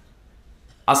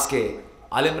 আজকে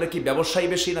আলেমরা কি ব্যবসায়ী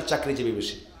বেশি না চাকরিজীবী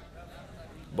বেশি?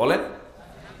 বলেন।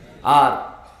 আর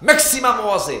ম্যাক্সিমাম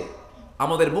ওয়াজে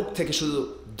আমাদের মুখ থেকে শুধু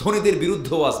ধনীদের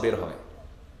বিরুদ্ধে ওয়াজ বের হয়।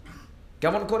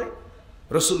 কেমন করে?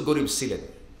 রাসূল গরিব ছিলেন,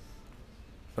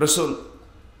 রাসূল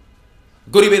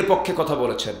গরিবের পক্ষে কথা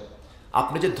বলেছেন।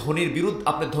 আপনি যে ধনীর বিরুদ্ধে,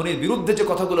 আপনি ধনীর বিরুদ্ধে যে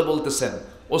কথাগুলো বলতেছেন,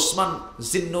 ওসমান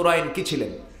জিন্নুরাইন কি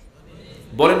ছিলেন?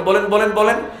 বলেন বলেন বলেন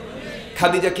বলেন।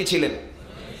 খাদিজা কি ছিলেন?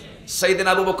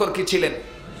 সাইয়েদনা আবু বকর কি ছিলেন?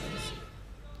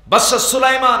 বাদশা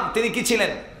সুলাইমান তিনি কি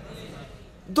ছিলেন?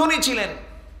 ধনী ছিলেন।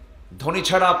 ধনী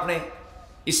ছাড়া আপনি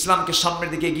ইসলামকে সামনের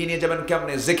দিকে এগিয়ে নিয়ে যাবেন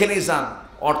কেমনে? যেখানেই যান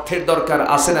অর্থের দরকার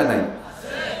আছে না নাই?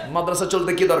 মাদ্রাসা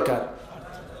চলতে কি দরকার?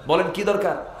 বলেন কি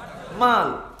দরকার? মাল।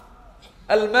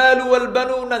 আল মাল ওয়াল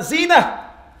বানুনা জিনাহ।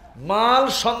 মাল,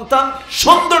 সন্তান,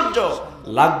 সৌন্দর্য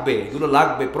লাগবে, এগুলো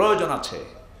লাগবে, প্রয়োজন আছে।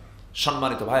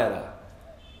 সম্মানিত ভাইয়েরা,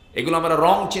 এগুলো আমরা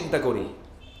রং চিন্তা করি।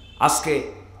 আজকে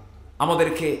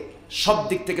আমাদেরকে সব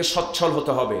দিক থেকে সচ্ছল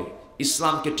হতে হবে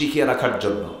ইসলামকে টিকিয়ে রাখার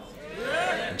জন্য।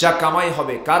 যা কামাই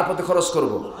হবে কার পথে খরচ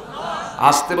করব?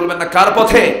 আসতে বলবেন না, কার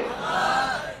পথে?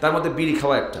 তার মধ্যে বিড়ি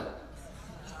খাওয়া একটা,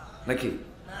 নাকি?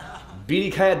 বিড়ি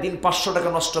খায় দিন 500 টাকা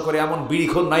নষ্ট করে এমন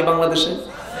বিড়িখোর নাই বাংলাদেশে?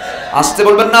 আসতে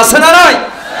বলবেন না, আছে না নাই?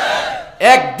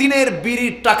 একদিনের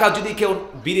বিড়ির টাকা যদি কেউ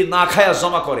বিড়ি না খায়া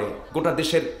জমা করে, গোটা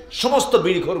দেশের সমস্ত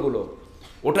বিড়িখোরগুলো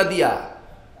ওটা দিয়া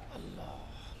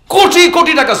কোটি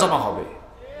কোটি টাকা জমা হবে।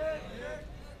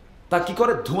 তা কি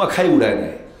করে? ধোঁয়া খাই উড়ায়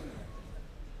নেয়।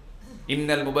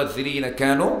 ইন্নাল মুবাযযিরিনা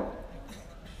কানু।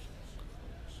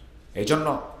 এজন্য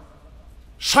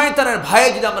শয়তানের ভয়ে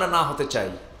যদি আমরা না হতে চাই,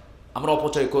 আমরা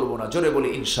অপচয় করব না। জোরে বলি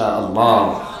ইনশাআল্লাহ।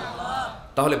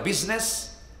 তাহলে বিজনেস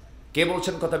কে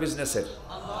বলছেন কথা? বিজনেসের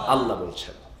আল্লাহ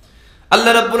বলছেন।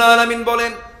 আল্লাহ রাব্বুল আলামিন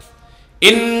বলেন,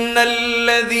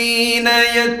 ইন্নাল্লাযীনা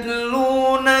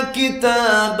ইয়াতলুনা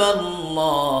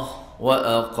কিতাবাল্লাহ ওয়া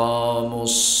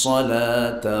আকামুস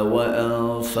সালাতা ওয়া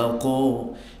আনফাকু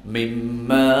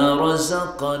মিম্মা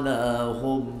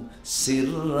রাযাকনাহুম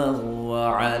সিররান ওয়া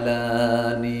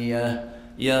আলানিয়াহ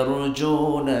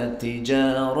ইয়ারজুনা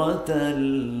তিজারাতান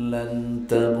লান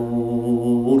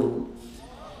তাবুর।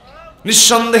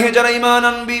 নিঃসন্দেহে যারা ঈমান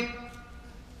আনবি,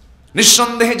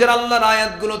 নিঃসন্দেহে যারা আল্লাহর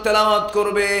আয়াতগুলো তেলাওয়াত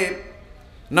করবে,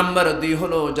 নাম্বার 2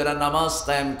 হলো যারা নামাজ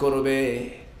কায়েম করবে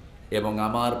এবং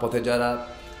আমার পথে যারা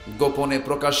গোপনে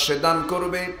প্রকাশ্যে দান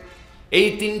করবে, এই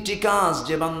 3টি কাজ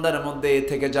যে বান্দার মধ্যে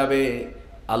থেকে যাবে,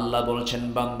 আল্লাহ বলছেন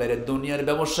বান্দারে দুনিয়ার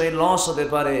ব্যবসায় লস হতে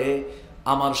পারে,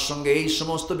 আমার সঙ্গে এই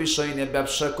সমস্ত বিষয় নিয়ে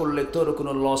ব্যবসা করলে তোর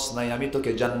কোনো লস নাই, আমি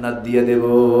তোকে জান্নাত দিয়ে দেব।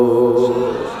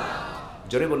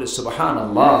 জোরে বলে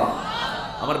সুবহানাল্লাহ।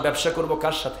 আমার ব্যবসা করব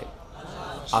কার সাথে?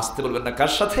 আসতে বলবেন না,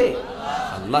 কার সাথে?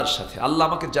 আল্লাহর সাথে। আল্লাহ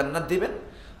আমাকে জান্নাত দিবেন,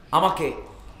 আমাকে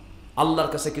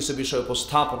আল্লাহর কাছে কিছু বিষয়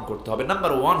উপস্থাপন করতে হবে।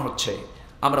 নাম্বার 1 হচ্ছে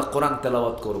আমরা কোরআন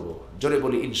তেলাওয়াত করব। জোরে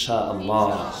বলি ইনশাআল্লাহ।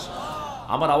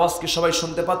 আমার আওয়াজ কি সবাই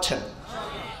শুনতে পাচ্ছেন?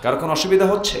 কার কোনো অসুবিধা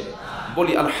হচ্ছে?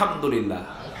 বলি আলহামদুলিল্লাহ।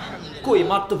 কই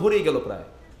মাঠ তো ভরেই গেল প্রায়।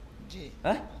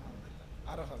 হ্যাঁ,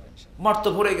 মাঠ তো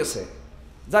ভরে গেছে।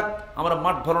 যাক, আমরা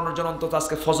মাঠ ভরানোর জন্য অন্তত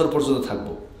আজকে ফজর পর্যন্ত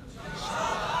থাকবো।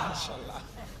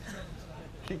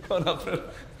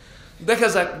 দেখা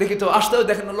যাক, দেখি তো আসতেও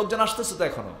দেখেন না, লোকজন আসতেছে তো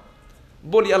এখনো।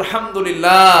 বলি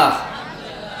আলহামদুলিল্লাহ।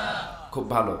 খুব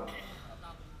ভালো,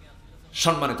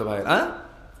 সম্মানিত ভাই। হ্যাঁ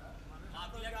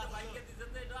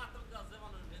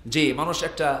জি, মানুষ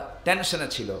একটা টেনশনে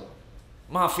ছিল,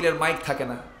 মাহফিলের মাইক থাকে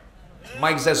না,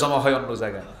 মাইক যায় জমা হয় অন্য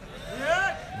জায়গায়,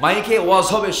 মাইকে ওয়াজ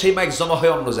হবে সেই মাইক জমা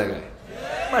হয় অন্য জায়গায়।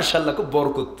 মাশাআল্লাহ, খুব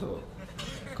বরকত, তো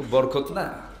খুব বরকত না?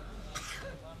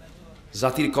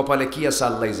 জাতির কপালে কি আছে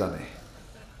আল্লাহ জানে।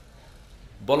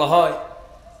 বলা হয়,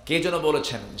 কে যেন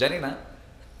বলেছেন জানি না,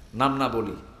 নাম না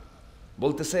বলি,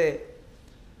 বলতেছে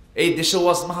এই দেশে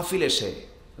ওয়াজ মাহফিল এসে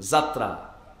যাত্রা,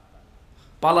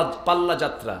 পাল্লা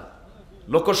যাত্রা,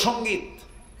 লোকসঙ্গীত,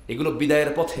 এগুলো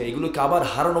বিদায়ের পথে, এগুলোকে আবার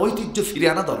হারানো ঐতিহ্য ফিরে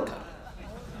আনা দরকার।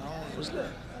 বুঝলেন?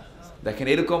 দেখেন,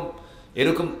 এরকম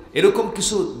এরকম এরকম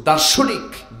কিছু দার্শনিক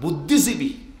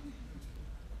বুদ্ধিজীবী,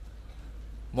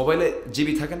 মোবাইলে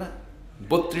জিবি থাকে না,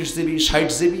 32 জিবি 60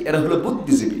 জিবি, এরা হলো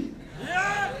বুদ্ধিজীবী।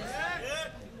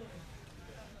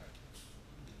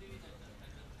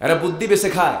 এরা বুদ্ধি বেঁচে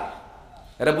খায়।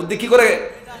 এরা বুদ্ধি কি করে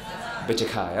বেঁচে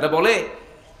খায়? এরা বলে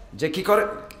যে কি করে,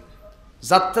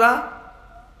 যাত্রা,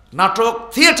 নাটক,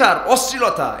 থিয়েটার,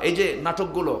 অশ্লীলতা, এই যে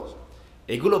নাটকগুলো,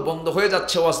 এগুলো বন্ধ হয়ে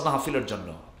যাচ্ছে ওয়াজ মাহফিলের জন্য।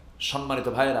 সম্মানিত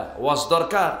ভাইয়েরা, ওয়াজ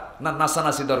দরকার না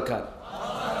নাচানাচি দরকার?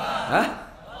 হ্যাঁ,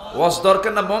 ওয়াজ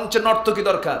দরকার না মঞ্চে নর্তকী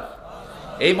দরকার?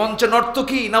 এই মঞ্চে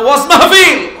নর্তকী না ওয়াজ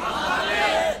মাহফিল?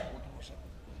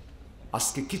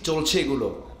 আজকে কি চলছে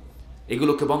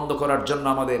এগুলোকে বন্ধ করার জন্য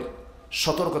আমাদের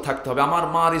সতর্ক থাকতে হবে। আমার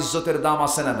মার ইজ্জতের দাম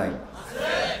আছে না নাই?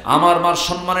 আমার মার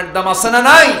সম্মানের দাম আছে না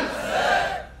নাই?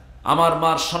 আমার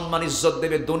মার সম্মান ইজ্জত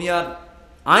দেবে দুনিয়ার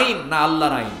আইন না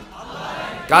আল্লাহর আইন?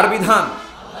 কার বিধান?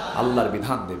 আল্লাহর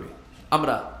বিধান দেবে।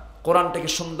 আমরা কোরআনটাকে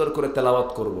সুন্দর করে তেলাওয়াত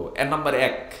করব। নাম্বার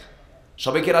 1,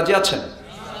 সবাই কি রাজি আছেন?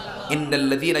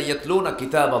 ইন্নাল্লাযীনা ইয়াতলুনা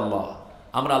কিতাবাল্লাহ।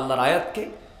 আমরা আল্লাহর আয়াতকে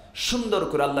সুন্দর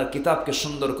করে, আল্লাহর কিতাবকে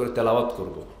সুন্দর করে তেলাওয়াত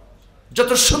করব।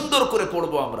 যত সুন্দর করে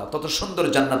পড়বো আমরা, তত সুন্দর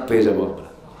জান্নাত পেয়ে যাব আমরা।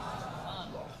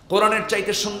 কোরআনের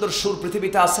চাইতে সুন্দর সুর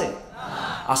পৃথিবীতে আছে?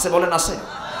 আছে বলেন, আছে?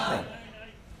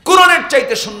 কোরআনের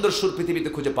চাইতে সুন্দর সুর পৃথিবীতে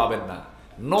খুঁজে পাবেন না।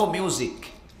 নো মিউজিক,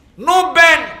 নো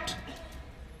ব্যান্ড,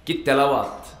 কি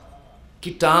তেলাওয়াত,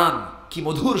 কি টান, কি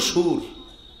মধুর সুর,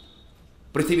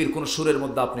 পৃথিবীর কোন সুরের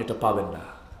মধ্যে আপনি এটা পাবেন না।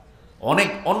 অনেক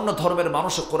অন্য ধর্মের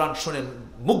মানুষও কোরআন শুনে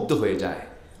মুগ্ধ হয়ে যায়।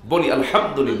 বলি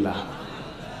আলহামদুলিল্লাহ।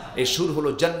 এই সুর হলো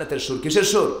জান্নাতের সুর। কিসের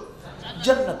সুর?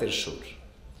 জান্নাতের সুর।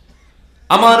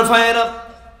 আমার ভাইয়েরা,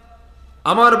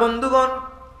 আমার বন্ধুগণ,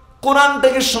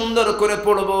 কোরআনটাকে সুন্দর করে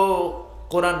পড়বো,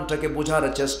 কোরআনটাকে বোঝার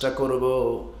চেষ্টা করব,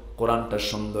 কোরআনটা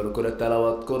সুন্দর করে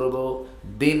তেলাওয়াত করব।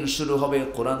 দিন শুরু হবে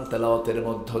কোরআন তেলাওয়াতের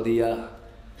মধ্য দিয়া।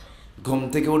 ঘুম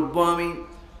থেকে উঠবো আমি,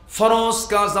 ফরজ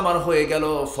কাজ আমার হয়ে গেল,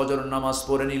 ফজর নামাজ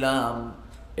পড়ে নিলাম।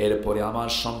 এরপরে আমার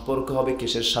সম্পর্ক হবে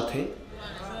কিসের সাথে?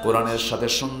 কোরআনের সাথে।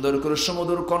 সুন্দর করে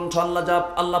সুমধুর কণ্ঠ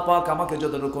আল্লাহ পাক আমাকে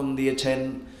যত রকম দিয়েছেন,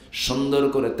 সুন্দর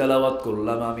করে তেলাওয়াত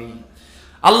করলাম আমি।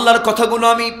 আল্লাহর কথাগুলো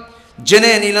আমি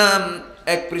জেনে নিলাম।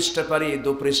 1 পৃষ্ঠা পারি,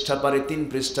 2 পৃষ্ঠা পারি, 3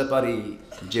 পৃষ্ঠা পারি।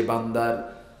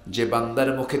 যে বান্দার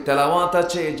মুখে তেলাওয়াত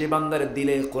আছে, যে বান্দার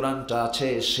দিলে কোরআনটা আছে,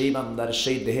 সেই বান্দার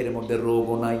সেই দেহের মধ্যে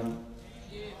রোগও নাই।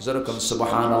 যেরকম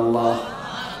সুবহানাল্লাহ।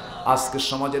 আজকে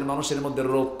সমাজের মানুষের মধ্যে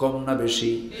রোগ কম না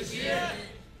বেশি?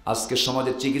 আজকে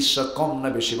সমাজের চিকিৎসা কম না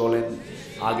বেশি বলেন?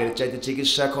 আগের চাইতে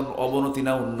চিকিৎসা এখন অবনতি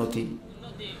না উন্নতি?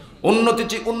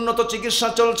 উন্নত চিকিৎসা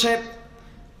চলছে।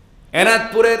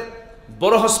 এনায়তপুরের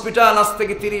বড় হসপিটাল আজ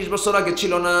থেকে 30 বছর আগে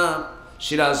ছিল না।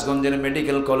 সিরাজগঞ্জের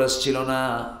মেডিকেল কলেজ ছিল না।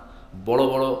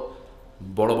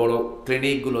 বড় বড়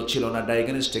ক্লিনিকগুলো ছিল না,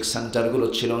 ডায়াগনস্টিক সেন্টারগুলো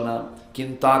ছিল না।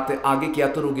 কিন্তু আগে কি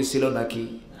এত রোগী ছিল নাকি?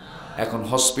 এখন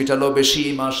হসপিটালও বেশি,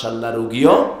 মাশাআল্লাহ,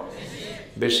 রোগীও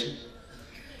বেশি।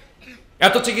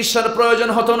 এত চিকিৎসার প্রয়োজন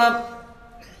হতো না।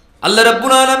 আল্লাহ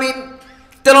রাব্বুল আলামিন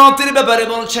তেলাওয়াতের ব্যাপারে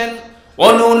বলছেন,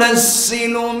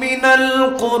 ওয়ানুনাজ্জিলু মিনাল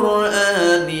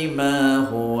কুরআনি মা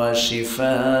হুয়া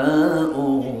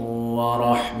শিফাউন ওয়া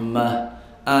রাহমাহ।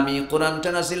 আমি কোরআনটা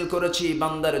নাযিল করেছি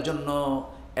বান্দার জন্য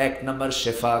এক নাম্বার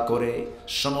শেফা করে,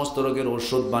 সমস্ত রোগের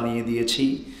ওষুধ বানিয়ে দিয়েছি।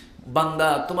 বান্দা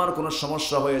তোমার কোনো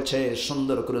সমস্যা হয়েছে,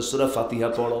 সুন্দর করে সূরা ফাতিহা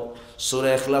পড়ো, সূরা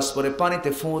ইখলাস পড়ে পানিতে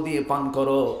ফু দিয়ে পান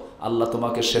করো, আল্লাহ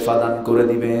তোমাকে শেফা দান করে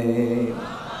দিবে।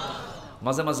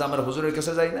 মাঝে মাঝে আমরা হুজুরের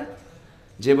কাছে যাই না,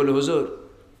 যে বলি হুজুর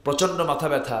প্রচণ্ড মাথা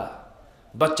ব্যথা,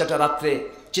 বাচ্চাটা রাত্রে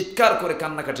চিৎকার করে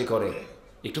কান্নাকাটি করে,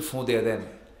 একটু ফু দিয়ে দেন,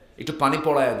 একটু পানি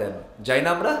পড়ায় দেন। যাই না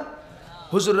আমরা?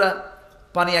 হুজুররা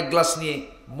পানি এক গ্লাস নিয়ে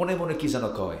মনে মনে কি যেন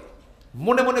কয়,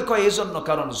 মনে মনে কয় এই জন্য,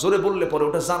 কারণ জোরে বললে পরে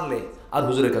ওটা জানলে আর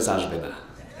হুজুরের কাছে আসবে না,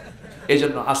 এই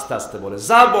জন্য আস্তে আস্তে বলে।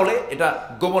 যা বলে এটা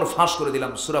গোমর ফাঁস করে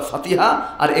দিলাম, সূরা ফাতিহা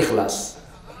আর ইখলাস।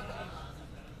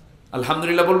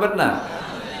 আলহামদুলিল্লাহ বলবেন না?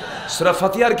 সূরা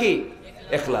ফাতিহা আর কি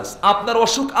ইখলাস। আপনার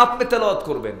অসুখ আপনি তেলাওয়াত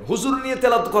করবেন, হুজুর নিয়ে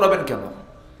তেলাওয়াত করাবেন কেন?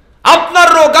 আপনার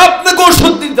রোগ আপনাকে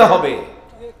ওষুধ দিতে হবে,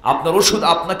 আপনার ওষুধ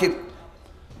আপনাকে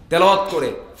তেলাওয়াত করে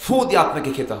ফু দিয়ে আপনাকে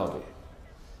খেতে হবে।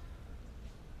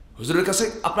 হুজুরের কাছে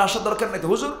আপনার আসার দরকার নেই।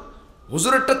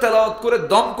 হুজুরেরটা তেলাওয়াত করে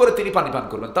দম করে তিনি পানি পান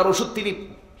করবেন, তার ওষুধ তিনি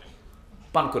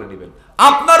পান করে নেবেন।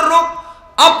 আপনার রোগ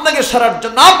আপনাকে সারার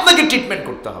জন্য আপনাকে ট্রিটমেন্ট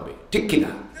করতে হবে, ঠিক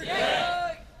কিনা?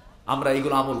 আমরা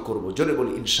এইগুলো আমল করব, জোরে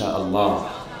বলি ইনশাআল্লাহ।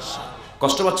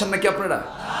 কষ্ট পাচ্ছেন নাকি আপনারা?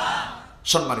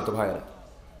 সম্মানিত ভাইয়েরা,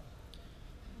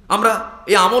 আমরা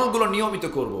এই আমলগুলো নিয়মিত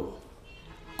করব।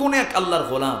 কোন এক আল্লাহর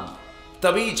গোলাম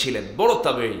তাবেঈ ছিলেন, বড়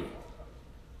তাবেঈ,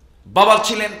 বাবা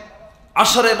ছিলেন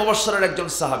আশারে মুবাশশারের একজন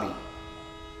সাহাবী,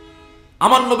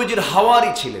 আমার নবীজির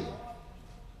হাওয়ারি ছিলেন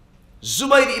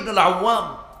জুবাইর ইবনুল আওয়াম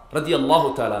রাদিয়াল্লাহু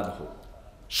তাআলা আনহু।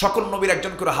 সকল নবীর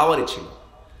একজন করে হাওয়ারি ছিল,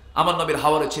 আমার নবীর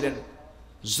হাওয়ারি ছিলেন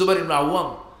জুবাইর ইবনুল আওয়াম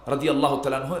রাদিয়াল্লাহু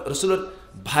তাআলা আনহু। রাসূলের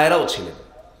ভাইরাও ছিলেন,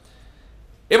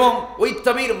 এবং ওই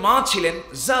তাবেঈর মা ছিলেন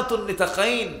জাতুন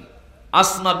নিতাকাইন,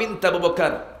 আসমা বিনত আবু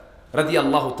বকর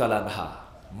রাদিয়াল্লাহু তাআলা আনহা।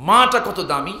 মাটা কত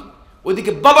দামি,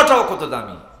 ওইদিকে বাবাটাও কত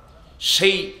দামি।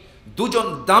 সেই দুজন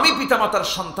দামি পিতামাতার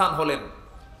সন্তান হলেন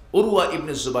উরওয়া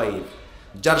ইবনে জুবাইর,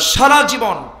 যার সারা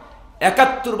জীবন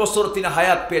 ৭১ বছর তিনি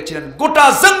হায়াত পেয়েছিলেন। গোটা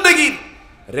জিন্দেগির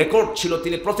রেকর্ড ছিল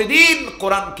তিনি প্রতিদিন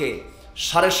কোরআনকে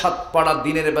 ৭.৫ পারা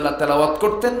দিনের বেলা তেলাওয়াত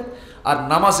করতেন, আর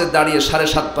নামাজে দাঁড়িয়ে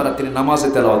 ৭.৫ পারা তিনি নামাজে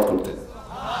তেলাওয়াত করতেন।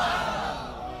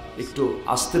 একটু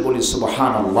আস্তে বলি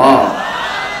সুবহানাল্লাহ।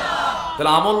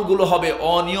 তাহলে আমলগুলো হবে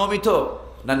অনিয়মিত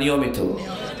না নিয়মিত?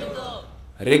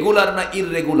 রেগুলার না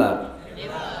ইররেগুলার?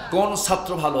 কোন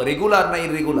ছাত্র ভালো, রেগুলার না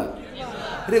ইররেগুলার?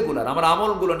 রেগুলার। আমরা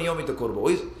আমলগুলো নিয়মিত করব।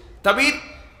 ওই তাবির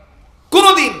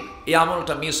কোনোদিন এই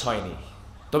আমলটা মিস হয়নি,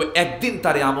 তবে একদিন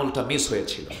তার এই আমলটা মিস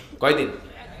হয়েছিল। কয়দিন?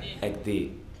 একদিন।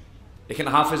 এখানে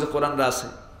হাফেজে কোরআনরা আছে,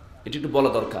 এটি একটু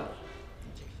বলা দরকার।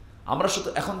 আমরা শুধু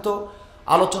এখন তো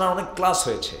আলোচনার অনেক ক্লাস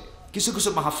হয়েছে, কিছু কিছু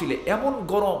মাহফিলে এমন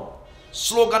গরম,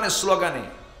 স্লোগানে স্লোগানে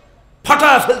ফাটা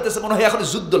ফেলতেছে, মনে হয় এখন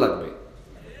যুদ্ধ লাগবে।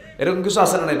 এরকম কিছু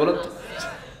আছে না নাই বলেন তো?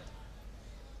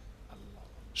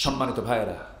 সম্মানিত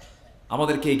ভাইয়েরা,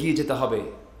 আমাদেরকে এগিয়ে যেতে হবে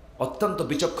অত্যন্ত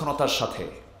বিচক্ষণতার সাথে।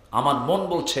 আমার মন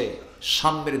বলছে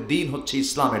সামনের দিন হচ্ছে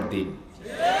ইসলামের দিন,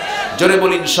 জোরে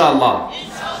বলি ইনশাআল্লাহ।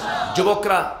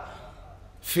 যুবকরা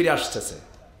ফিরে আসতেছে,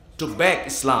 টু ব্যাক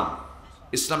ইসলাম,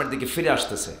 ইসলামের দিকে ফিরে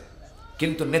আসতেছে,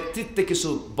 কিন্তু নেতৃত্বে কিছু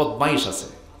বদমাইশ আছে।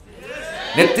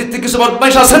 নেতৃত্বে কিছু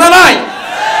বদমাইশ আছে না নাই?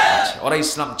 ওরা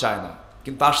ইসলাম চায় না,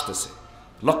 কিন্তু আসতেছে।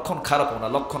 লক্ষণ খারাপ না,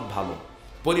 লক্ষণ ভালো।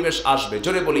 পরিবেশ আসবে,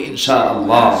 জোরে বলি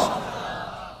ইনশাআল্লাহ।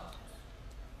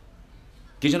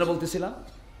 কি জন্য বলতেছিলাম?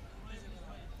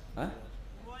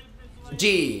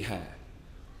 জি হ্যাঁ,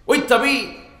 ওই তাবেঈ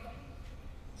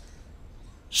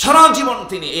সারা জীবন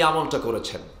তিনি এই আমলটা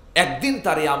করেছেন। একদিন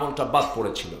তার এই আমলটা বাদ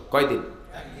পড়েছিল। কয়দিন?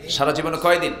 সারা জীবনে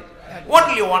কয়দিন?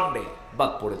 অনলি ওয়ান ডে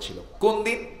বাদ পড়েছিল। কোন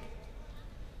দিন?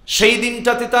 সেই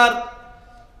দিনটাতে তার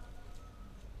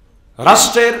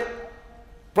রাষ্ট্রের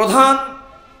প্রধান,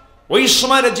 ওই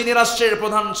সময়ের যিনি রাষ্ট্রের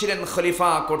প্রধান ছিলেন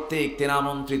খলিফা কর্তৃক তিনি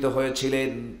আমন্ত্রিত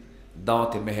হয়েছিলেন।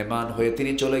 দাওয়াতে মেহমান হয়ে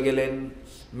তিনি চলে গেলেন।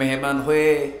 মেহমান হয়ে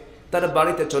তার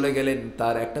বাড়িতে চলে গেলেন,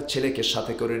 তার একটা ছেলেকে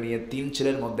সাথে করে নিয়ে, 3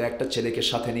 ছেলের মধ্যে একটা ছেলেকে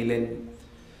সাথে নিলেন।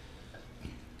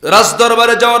 রাজ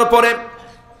দরবারে যাওয়ার পরে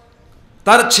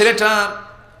তার ছেলেটা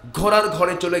ঘোড়ার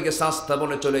ঘরে চলে গেছে,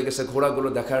 আস্তাবলে চলে গেছে ঘোড়াগুলো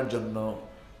দেখার জন্য।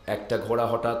 একটা ঘোড়া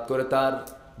হঠাৎ করে তার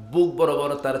বুক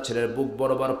বরাবর, তার ছেলের বুক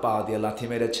বরাবর পা দিয়ে লাথি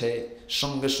মেরেছে,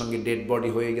 সঙ্গে সঙ্গে ডেড বডি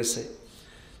হয়ে গেছে।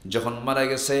 যখন মারা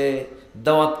গেছে,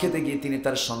 দাওয়াত খেতে গিয়ে তিনি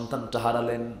তার সন্তানটা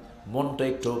হারালেন। মনটা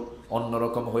একটু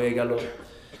অন্যরকম হয়ে গেল।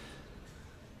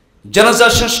 জানাজা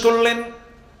শেষ করলেন,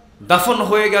 দাফন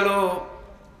হয়ে গেল।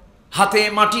 হাতে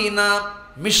মাটি না,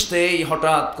 মিশতেই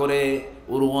হঠাৎ করে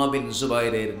উরওয়া বিন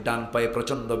জুবাইরের ডান পায়ে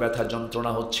প্রচণ্ড ব্যথা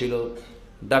যন্ত্রণা হচ্ছিল।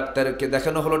 ডাক্তারকে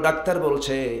দেখানো হলো, ডাক্তার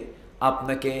বলছে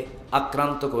আপনাকে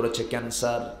আক্রান্ত করেছে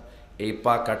ক্যান্সার, এই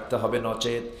পা কাটতে হবে,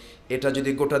 নচেত এটা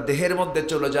যদি গোটা দেহের মধ্যে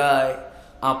চলে যায়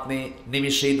আপনি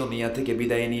নিমিষেই দুনিয়া থেকে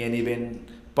বিদায় নিয়ে নেবেন,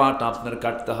 পাটা আপনার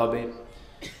কাটতে হবে।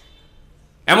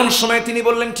 এমন সময় তিনি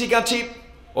বললেন ঠিক আছে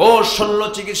ও শল্য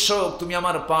চিকিৎসক, তুমি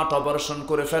আমার পাটা অপারেশন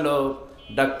করে ফেলো।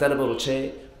 ডাক্তার বলছে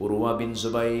উরওয়া বিন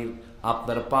জুবাইর,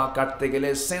 আপনার পা কাটতে গেলে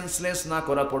সেন্সলেস না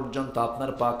করা পর্যন্ত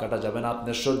আপনার পা কাটা যাবে না,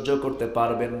 আপনি সহ্য করতে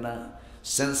পারবেন না।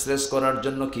 সেন্সলেস করার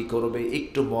জন্য কি করবে?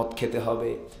 একটু মদ খেতে হবে।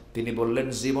 তিনি বললেন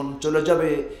জীবন চলে যাবে,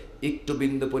 একটু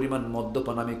বিন্দু পরিমাণ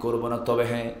মদ্যপান আমি করব না, তবে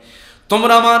হ্যাঁ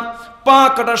তোমরা আমার পা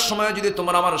কাটার সময় যদি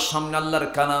তোমরা আমার সামনে আল্লাহর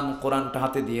কালাম কোরআনটা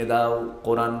হাতে দিয়ে দাও,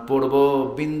 কোরআন পড়বো,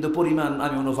 বিন্দু পরিমাণ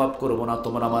আমি অনুভব করব না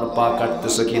তোমরা আমার পা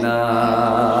কাটতেছো কিনা।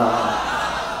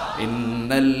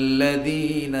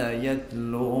 ইন্নাল্লাযীনা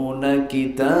ইয়াতলুনা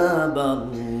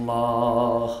কিতাবাল্লাহ,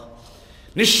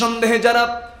 নিঃসন্দেহে যারা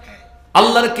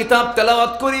আল্লাহর কিতাব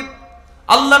তেলাওয়াত করি,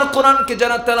 আল্লাহর কোরআনকে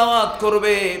যারা তেলাওয়াত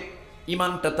করবে,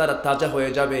 ঈমানটা তার তাজা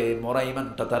হয়ে যাবে, মরা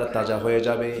ঈমানটা তার তাজা হয়ে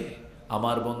যাবে।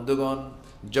 আমার বন্ধুগণ,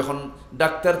 যখন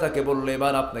ডাক্তার তাকে বলল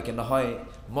এবার আপনাকে না হয়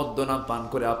মদ্যনা পান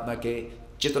করে আপনাকে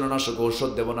চেতনানাশক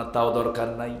ঔষধ দেব না, তাও দরকার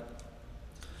নাই।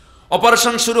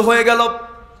 অপারেশন শুরু হয়ে গেল,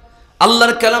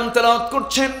 আল্লাহর কালাম তেলাওয়াত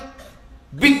করছেন,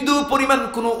 বিন্দু পরিমাণ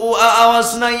কোনো আওয়াজ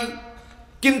নাই।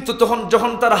 কিন্তু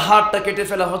যখন তার হাড়টা কেটে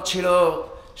ফেলা হচ্ছিল,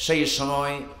 সেই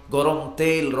সময় গরম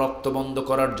তেল রক্ত বন্ধ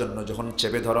করার জন্য যখন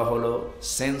চেপে ধরা হলো,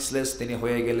 সেন্সলেস তিনি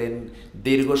হয়ে গেলেন।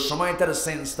 দীর্ঘ সময় তার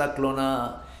সেন্স থাকলো না।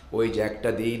 ওই যে একটা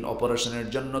দিন অপারেশনের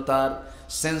জন্য তার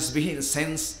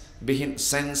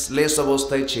সেন্সলেস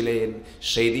অবস্থায় ছিলেন,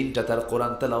 সেই দিনটা তার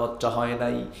কোরআন তেলাওয়াতটা হয়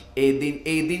নাই।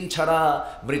 এই দিন ছাড়া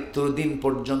মৃত্যুর দিন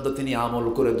পর্যন্ত তিনি আমল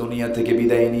করে দুনিয়া থেকে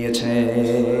বিদায় নিয়েছেন।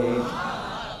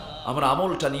 আমরা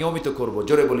আমলটা নিয়মিত করব,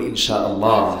 জোরে বলি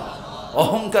ইনশাআল্লাহ।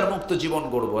 অহংকার মুক্ত জীবন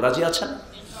গড়ব, রাজি আছেন?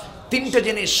 তিনটা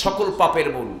জিনিস সকল পাপের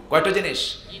মূল। কয়টা জিনিস?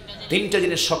 তিনটা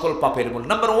জিনিস সকল পাপের মূল।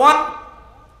 নাম্বার 1,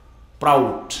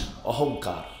 প্রাউড,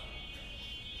 অহংকার।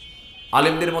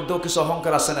 আলেমদের মধ্যেও কিছু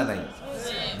অহংকার আছে না নাই?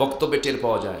 বক্তব্যে টের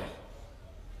পাওয়া যায়।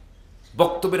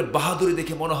 বক্তব্যের বাহাদুরি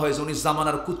দেখে মনে হয় যে উনি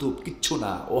জামানার কুতুব, কিচ্ছু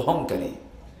না, অহংকারী।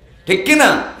 ঠিক কিনা?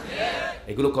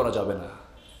 এগুলো করা যাবে না।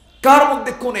 কার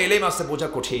মধ্যে কোন এলেম আছে বোঝা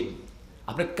কঠিন।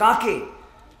 আপনি কাকে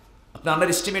আপনি আন্ডার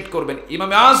এস্টিমেট করবেন?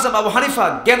 ইমামে আযম আবু হানিফা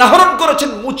জ্ঞান আহরণ করেছেন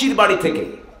মুচির বাড়ি থেকে।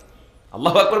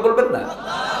 আল্লাহু আকবার বলবেন না?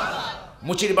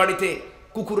 মুচির বাড়িতে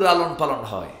কুকুরের লালন পালন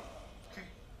হয়।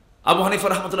 আবু হানিফা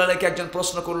রাহমাতুল্লাহ আলাইহি একজন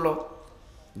প্রশ্ন করলো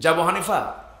যে আবু হানিফা,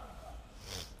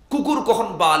 কুকুর কখন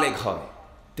বালেগ হয়?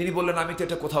 তিনি বললেন আমি তো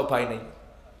এটা কোথাও পাই নাই।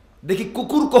 দেখি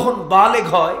কুকুর কখন বালেগ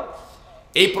হয়,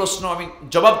 এই প্রশ্ন আমি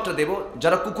জবাবটা দেব,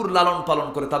 যারা কুকুর লালন পালন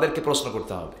করে তাদেরকে প্রশ্ন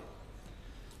করতে হবে।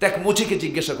 দেখ মুচিকে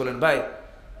জিজ্ঞাসা করলেন, ভাই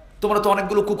তোমরা তো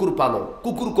অনেকগুলো কুকুর পালো,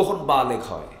 কুকুর কখন বালেগ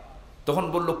হয়? তখন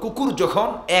বলল কুকুর যখন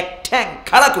এক ঠ্যাং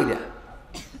খাড়া কইরা,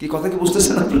 কি কথা কি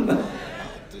বুঝতেছেন আপনারা?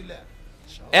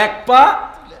 এক পা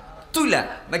তুইলা,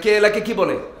 নাকি এলাকে কি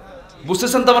বলে,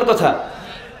 বুঝতেছেন তো আমার কথা?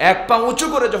 এক পা উঁচু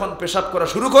করে যখন পেশাব করা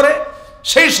শুরু করে,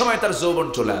 সেই সময় তার যৌবন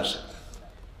চলে আসে।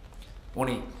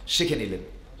 উনি শিখে নিলেন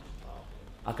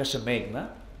আকাশে মেঘ না,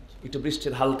 একটু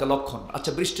বৃষ্টির হালকা লক্ষণ।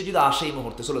 আচ্ছা বৃষ্টি যদি আসে এই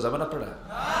মুহূর্তে, চলে যাবেন আপনারা?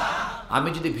 আমি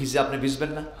যদি ভিজে আপনি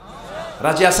ভিজবেন না?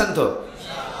 রাজি আছেন তো?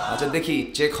 আচ্ছা দেখি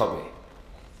চেক হবে।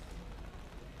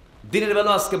 দিনের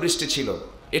বেলা আজকে বৃষ্টি ছিল,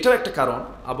 এটাও একটা কারণ,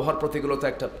 আবহাওয়ার প্রতিকূলতা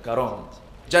একটা কারণ।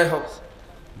 যাই হোক,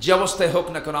 যে অবস্থায় হোক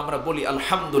না কেন আমরা বলি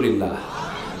আলহামদুলিল্লাহ,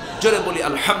 জোরে বলি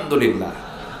আলহামদুলিল্লাহ।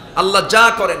 আল্লাহ যা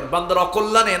করেন বান্দার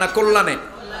অকল্যাণে না কল্যাণে?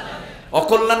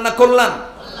 অকল্যাণ না কল্যাণ?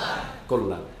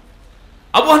 কল্যাণ।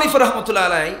 আবু হানিফা রাহমাতুল্লাহ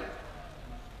আলাইহি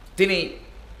তিনি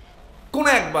কোন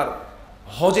একবার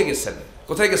হজে গেছেন।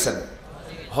 কোথায় গেছেন?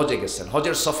 হজে গেছেন।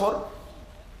 হজের সফর,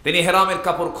 তিনি হেরামের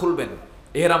কাপড় খুলবেন,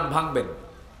 এহরাম ভাঙবেন।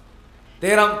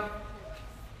 এহরাম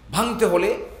ভাঙতে হলে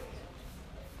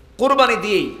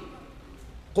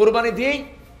কোরবানি দিয়েই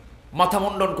মাথা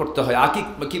মুন্ডন করতে হয়,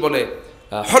 কি বলে,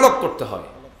 হলক করতে হয়।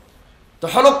 তো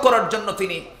হলক করার জন্য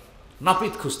তিনি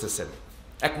নাপিত খুঁজতেছেন।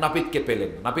 এক নাপিতকে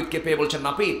পেলেন। নাপিতকে পেয়ে বলছেন,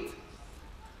 নাপিত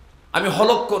আমি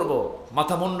হলক করব,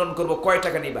 মাথা মুন্ডন করব, কয়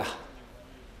টাকা নিবা?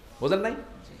 বোঝেন নাই?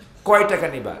 কয় টাকা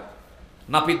নিবা?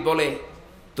 নাপিত বলে,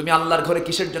 তুমি আল্লাহর ঘরে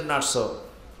কিসের জন্য আসছো?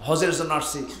 হজের জন্য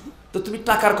আসছি। তো তুমি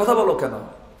টাকার কথা বলো কেন?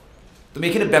 তুমি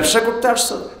এখানে ব্যবসা করতে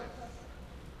আসছো?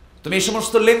 তুমি এই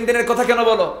সমস্ত লেনদেনের কথা কেন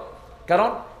বলো? কারণ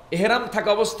এহরাম থাকা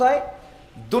অবস্থায়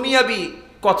দুনিয়াবি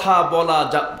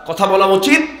কথা বলা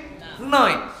উচিত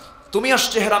নয়। তুমি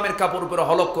আসছে এহরামের কাপড় উপরে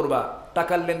হলক করবা,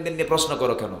 টাকার লেনদেন নিয়ে প্রশ্ন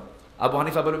করো কেন? আবু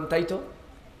হানিফা বললেন, তাই তো,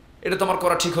 এটা তোমার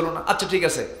করা ঠিক হলো না। আচ্ছা ঠিক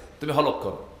আছে, তুমি হলক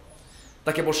করো।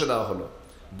 তাকে বসে দেওয়া হলো।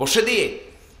 বসে দিয়ে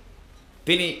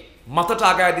তিনি মাথাটা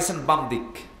আগায় দিয়েছেন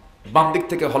বাম দিক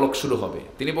থেকে হলক শুরু হবে।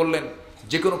 তিনি বললেন,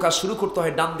 যে কোনো কাজ শুরু করতে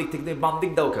হয় ডান দিক থেকে, তুমি বাম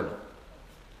দিক দাও কেন?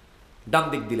 ডান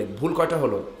দিক দিলেন। ভুল কয়টা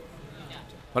হলো?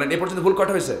 বলেন, এ পর্যন্ত ভুল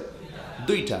কয়টা হয়েছে?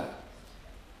 2টা।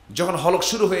 যখন হলক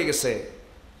শুরু হয়ে গেছে,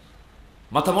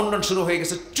 মাথা মন্ডন শুরু হয়ে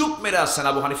গেছে, চুপ মেরে আসছেন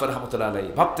আবু হানিফা রাহমাতুল্লাহ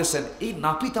আলাইহি। ভাবতেছেন, এই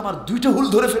নাপিত আমার 2টা হুল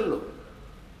ধরে ফেললো,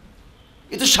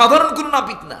 এ তো সাধারণ কোনো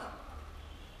নাপিত না।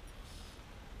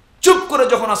 চুপ করে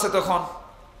যখন আছে, তখন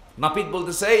নাপিত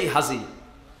বলতেছে, এই হাজি,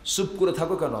 চুপ করে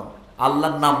থাকো কেন?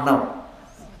 আল্লাহর নাম নাও।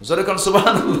 জোরে কোন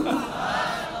সুবহানাল্লাহ।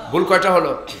 ভুল কয়টা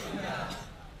হলো?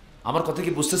 আমার কথা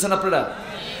কি বুঝতেছেন আপনারা?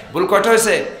 ভুল কয়টা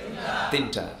হয়েছে?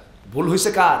 3টা। ভুল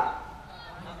হয়েছে কার?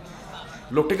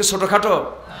 লোকটা কি ছোটখাটো?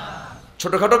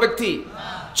 ছোটখাটো ব্যক্তি?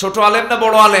 ছোট আলেম না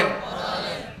বড় আলেম?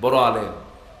 বড় আলেম।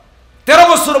 13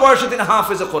 বছর বয়সে তিনি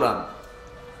হাফেজে কোরআন,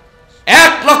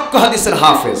 1 লক্ষ হাদিসের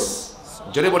হাফেজ।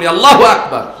 জোরে বলি আল্লাহু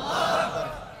আকবার।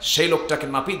 সেই লোকটাকে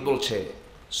নাপিত বলছে,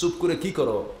 চুপ করে কি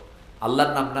করো?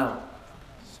 আল্লাহর নাম নাও।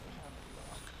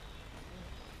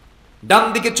 ডান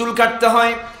দিকে চুল কাটতে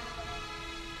হয়,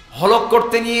 হলক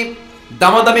করতে নিয়ে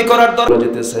দামাদামি করার দরকার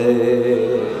যেতেছে।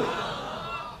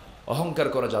 অহংকার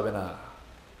করা যাবে না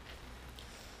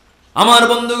আমার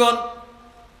বন্ধুগণ।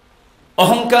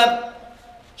 অহংকার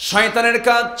শয়তানের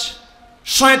কাজ।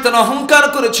 শয়তান অহংকার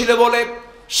করেছিল বলে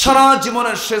সারা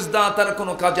জীবনের সেজদা তার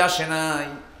কোনো কাজে আসে নাই।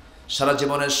 সারা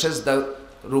জীবনের সেজদা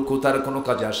রুকু তার কোনো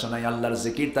কাজে আসে নাই, আল্লাহর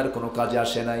জিকির তার কোনো কাজে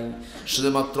আসে নাই।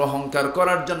 শুধুমাত্র অহংকার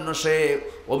করার জন্য সে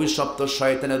অভিশপ্ত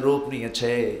শয়তানের রূপ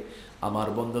নিয়েছে। আমার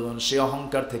বন্ধুগণ, সে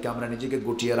অহংকার থেকে আমরা নিজেকে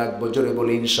গুটিয়ে রাখবো। জোরে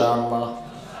বলি ইনশাআল্লাহ,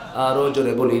 আরো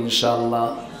জোরে বলি ইনশাআল্লাহ।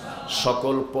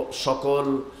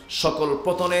 সকল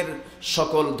পতনের,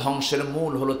 সকল ধ্বংসের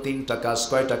মূল হলো 3টা কাজ।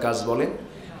 কয়টা কাজ বলেন?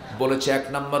 বলেছে 1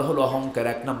 নাম্বার হলো অহংকার।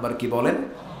 1 নাম্বার কি বলেন?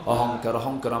 অহংকার।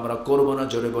 অহংকার আমরা করব না।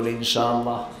 জোরে বলি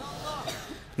ইনশাআল্লাহ।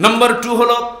 নাম্বার 2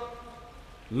 হলো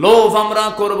লোভ। আমরা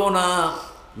করব না,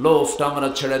 লোভটা আমরা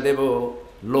ছেড়ে দেব।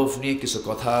 লোভ নিয়ে কিছু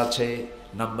কথা আছে।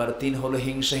 নাম্বার 3 হলো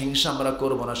হিংসা। হিংসা আমরা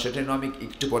করব না, সেটা নিয়ে আমি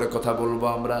একটু পরে কথা বলবো।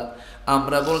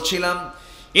 আমরা বলছিলাম,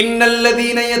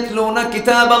 ইন্নাল্লাযীনা ইয়াতলুনা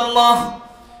কিতাবাল্লাহ,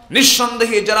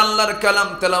 নিঃসন্দেহে যারা আল্লাহর কালাম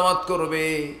তেলাওয়াত করবে।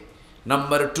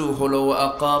 নাম্বার 2 হলো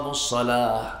আকামুস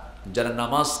সালাহ, যারা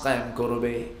নামাজ কায়েম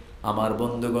করবে। আমার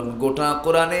বন্ধুগণ, গোটা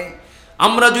কোরআনে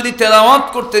আমরা যদি তেলাওয়াত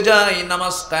করতে যাই,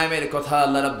 নামাজ কায়েমের কথা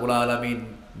আল্লাহ রাব্বুল আলামিন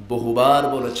বহুবার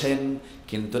বলেছেন।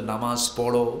 কিন্তু নামাজ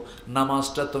পড়ো,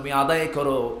 নামাজটা তুমি আদায়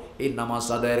করো, এই নামাজ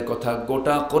আদায়ের কথা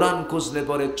গোটা কোরআন খুঁজলে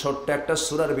পরে ছোট্ট একটা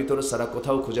সূরার ভিতরে সারা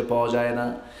কোথাও খুঁজে পাওয়া যায় না।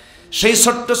 সেই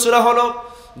ছোট্ট সূরা হলো,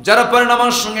 যারা পরে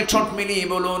নামাজ সঙ্গে ঠোঁট মিলিয়ে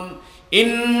বলুন,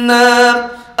 ইন্না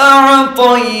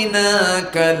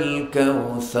আ'তাইনাকাল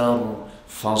কাউসার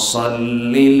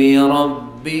ফাসাল্লি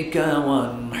লিরাব্বিকা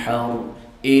ওয়ানহার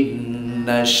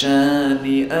ইন্না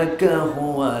শানিআকা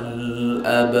হুয়াল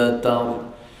আবতার।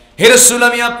 হে রাসূল,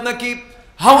 আমি আপনাকে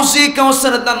হাউজে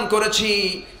কাউসার দান করেছি,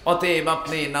 অতএব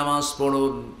আপনি নামাজ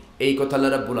পড়ুন। এই কথা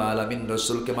আল্লাহ রাব্বুল আলামিন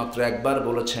রাসূলকে মাত্র 1 বার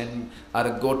বলেছেন। আর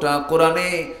গোটা কোরআনে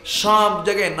সব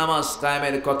জায়গায় নামাজ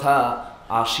কায়েমের কথা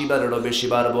 80 বারেরও বেশি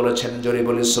বার বলেছেন। জোরে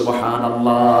বলি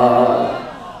সুবহানাল্লাহ।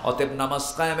 অতএব নামাজ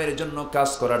কায়েমের জন্য কাজ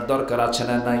করার দরকার আছে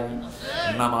না নাই?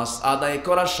 নামাজ আদায়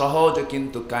করা সহজ,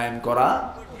 কিন্তু কায়েম করা,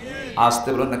 আসতে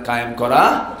বলেন না, কায়েম করা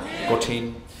কঠিন।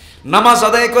 নামাজ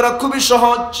আদায় করা খুবই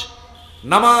সহজ।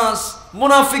 নামাজ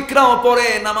মুনাফিকরাও পড়ে,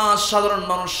 নামাজ সাধারণ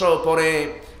মানুষরাও পড়ে।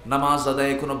 নামাজ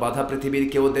আদায়ে কোনো বাধা পৃথিবীর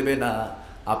কেউ দেবে না।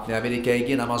 আপনি আমেরিকায়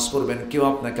গিয়ে নামাজ পড়বেন, কেউ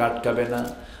আপনাকে আটকাবে না।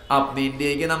 আপনি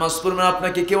ইন্ডিয়ায় গিয়ে নামাজ পড়বেন,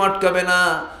 আপনাকে কেউ আটকাবে না।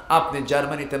 আপনি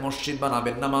জার্মানিতে মসজিদ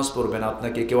বানাবেন, নামাজ পড়বেন,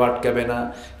 আপনাকে কেউ আটকাবে না।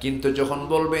 কিন্তু যখন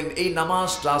বলবেন এই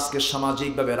নামাজটা আজকে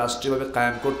সামাজিকভাবে, রাষ্ট্রীয়ভাবে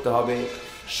কায়েম করতে হবে,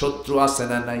 শত্রু আছে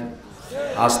না নাই?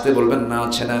 আসতে বলবেন না,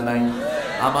 আছে না নাই?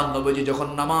 আমার নবীজি যখন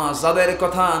নামাজ আদায়ের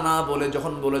কথা না বলে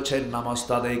যখন বলেছেন নামাজ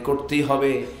আদায় করতেই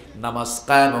হবে, নামাজ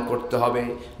কায়েমও করতে হবে,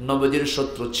 নবীজির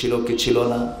শত্রু ছিল কি ছিল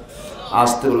না?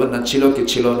 আসতে বলবেন না, ছিল কি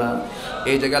ছিল না?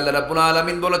 এই জায়গায় আল্লাহ রাব্বুল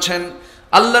আলামিন বলেছেন,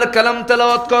 আল্লাহর কালাম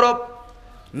তেলাওয়াত করো।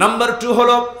 নাম্বার 2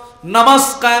 হলো নামাজ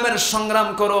কায়েমের সংগ্রাম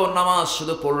করো। নামাজ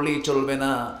শুধু পড়লেই চলবে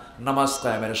না, নামাজ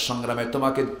কায়েমের সংগ্রামে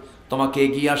তোমাকে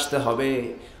এগিয়ে আসতে হবে।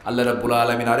 আল্লাহ রাব্বুল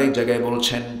আলামিন আরেক জায়গায়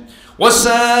বলছেন,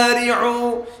 ওয়াসারিউ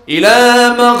ইলা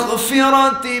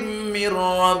মাগফিরাতিম মির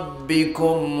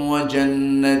রাব্বিকুম ওয়া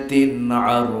জান্নাতিন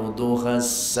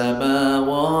আরদুহাস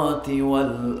সামাওয়াতি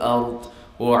ওয়াল আরদ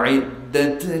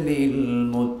উইদ্দাত লিল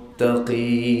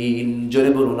মুত্তাকিন।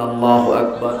 জোরে বলুন আল্লাহু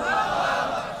আকবার।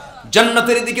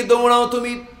 জান্নাতের দিকে দৌড়াও,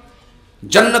 তুমি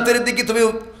জান্নাতের দিকে তুমি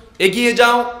এগিয়ে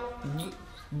যাও,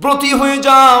 ব্রতী হয়ে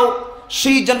যাও।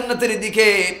 সেই জান্নাতের দিকে,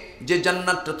 যে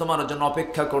জান্নাতটা তোমার জন্য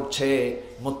অপেক্ষা করছে,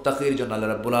 মুত্তাকির জন্য আল্লাহ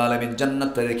রাব্বুল আলামিন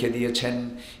জান্নাতটা রেখে দিয়েছেন।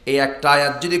 এই একটা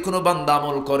আয়াত যদি কোনো বান্দা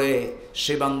আমল করে,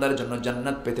 সে বান্দার জন্য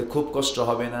জান্নাত পেতে খুব কষ্ট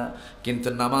হবে না। কিন্তু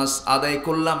নামাজ আদায়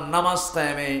করলাম, নামাজ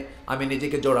কায়েমে আমি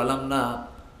নিজেকে জড়ালাম না,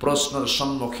 প্রশ্নের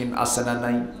সম্মুখীন আছে না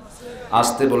নাই?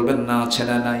 আসতে বলবেন না, আছে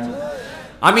না নাই?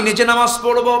 আমি নিজে নামাজ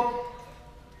পড়ব,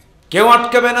 কেউ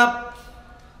আটকাবে না।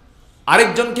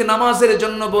 আরেকজনকে নামাজের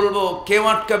জন্য বলবো, কেউ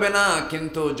আটকাবে না।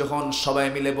 কিন্তু যখন সবাই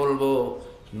মিলে বলবো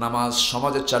নামাজ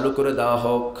সমাজে চালু করে দেওয়া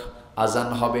হোক, আজান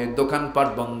হবে, দোকানপাট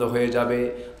বন্ধ হয়ে যাবে,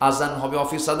 আজান হবে,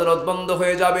 অফিস আদালত বন্ধ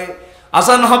হয়ে যাবে,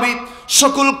 আজান হবে,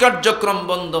 সকল কার্যক্রম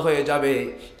বন্ধ হয়ে যাবে,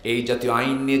 এই জাতীয়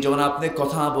আইন নিয়ে যখন আপনি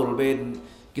কথা বলবেন,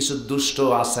 কিছু দুষ্ট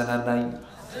আছে না নাই?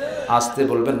 আসতে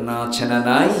বলবেন না, আছে না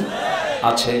নাই?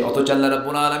 আছে। অথচ আল্লাহ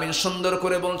রাব্বুল আলামিন সুন্দর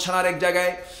করে বলছেন আরেক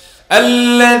জায়গায়,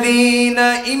 আল্লাযীনা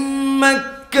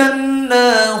ইম্মাক্কান্নাহুম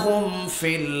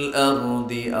ফিল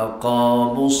আরদি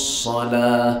আকামুস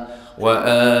সালাহ ওয়া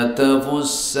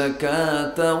আতাবুস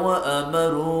যাকাতা ওয়া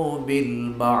আমারু বিল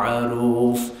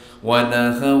মা'রুফ ওয়া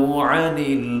নাহাউ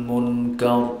আনিল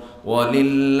মুনকার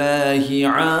ওয়ালিল্লাহি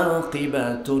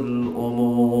আকিবাতুল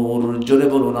উমুর। জোরে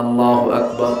বলুন আল্লাহু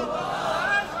আকবার।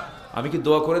 আমি কি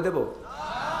দোয়া করে দেব?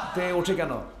 তে ওঠে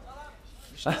কেন?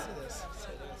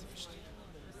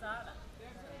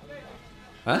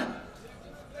 হ্যাঁ,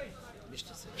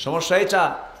 সমস্যা? এই চা,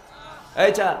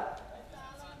 এই চা,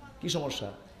 কি সমস্যা?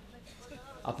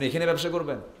 আপনি এখানে ব্যবসা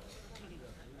করবেন?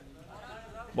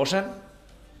 বসেন,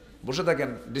 বসে থাকেন,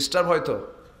 ডিস্টার্ব হয়তো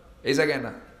এই জায়গায়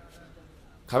না।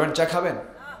 খাবেন, চা খাবেন?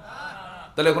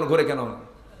 তাহলে এখন ঘুরে কেন?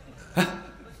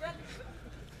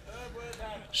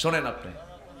 শোনেন, আপনি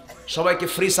সবাইকে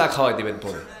ফ্রি চা খাওয়াই দিবেন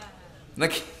পরে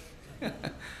নাকি?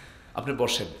 আপনি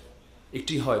বসেন,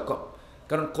 একটি হয় কম,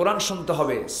 কারণ কোরআন শুনতে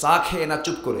হবে চা খেয়ে না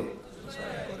চুপ করে।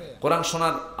 কোরআন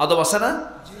শোনার আদব আছে না?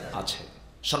 আছে।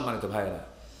 সম্মানিত ভাইয়েরা,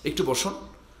 একটু বসুন।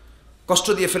 কষ্ট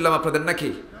দিয়ে ফেললাম আপনাদের নাকি?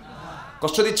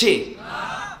 কষ্ট দিচ্ছি?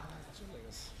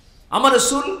 আমার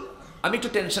রাসূল, আমি একটু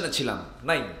টেনশনে ছিলাম,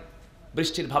 নাই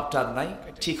বৃষ্টির ভাবটা আর নাই,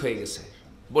 ঠিক হয়ে গেছে,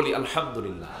 বলি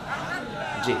আলহামদুলিল্লাহ।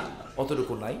 জি,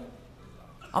 অতটুকু নাই।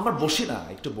 আমরা বসি না,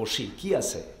 একটু বসি, কি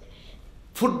আছে?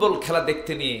 ফুটবল খেলা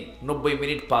দেখতে নিয়ে 90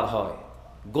 মিনিট পার হয়,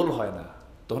 গোল হয় না,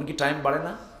 তখন কি টাইম বাড়ে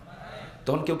না?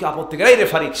 তখন কেউ কি আপত্তি করে, এই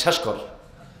রেফারি শেষ কর,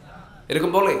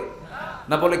 এরকম বলে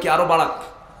না? বলে কি আরো বাড়াক,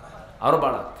 আরো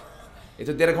বাড়াক। এই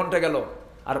তো 1.5 ঘন্টা গেল,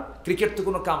 আর ক্রিকেট তো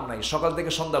কোনো কাম নাই, সকাল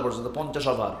থেকে সন্ধ্যা পর্যন্ত 50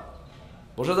 ওভার,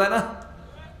 বসে যায় না?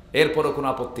 এরপরও কোনো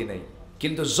আপত্তি নেই।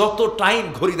 কিন্তু যত টাইম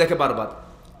ঘড়ি দেখে বারবার,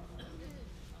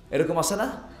 এরকম আছে না?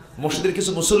 মসজিদের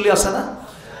কিছু মুসল্লি আছে না,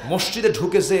 মসজিদে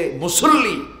ঢুকেছে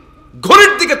মুসল্লি,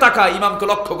 ঘড়ির দিকে তাকায়, ইমামকে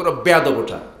লক্ষ্য করে, বেয়াদব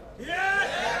ওটা,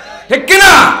 ঠিক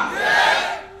কিনা?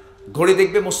 ঘড়ি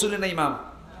দেখবে মুসল্লি না ইমাম?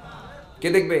 কে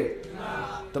দেখবে?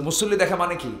 তো মুসল্লি দেখা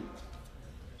মানে কি?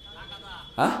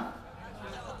 হ্যাঁ,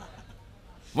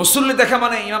 মুসল্লি দেখা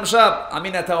মানে ইমাম সাহেব আমি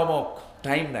নেতা অমুক,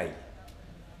 টাইম নাই।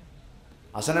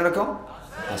 আছে না এরকম?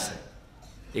 আছে।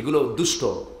 এগুলো দুষ্ট।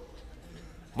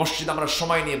 মসজিদ আমরা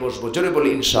সময় নিয়ে বসবো, জোরে বলি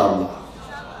ইনশাআল্লাহ।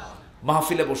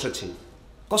 মাহফিলে বসেছি,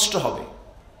 কষ্ট হবে,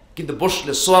 কিন্তু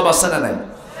বসলে সওয়াব আছে না নাই?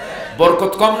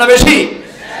 বরকত কম না বেশি?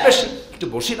 বেশি। একটু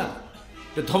বসি না,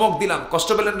 একটু ধমক দিলাম, কষ্ট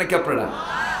পেলেন নাকি আপনারা?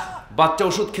 বাচ্চা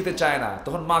ওষুধ খেতে চায় না,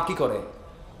 তখন মা কি করে?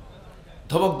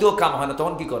 ধমক দিয়েও কাম হয় না,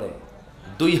 তখন কি করে?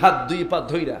 2 হাত 2 পা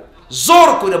ধইরা জোর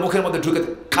করে মুখের মধ্যে ঢুকে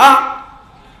খা।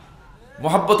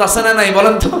 মোহাব্বত আছে না নাই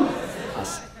বলেন তো?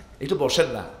 আছে। একটু বসেন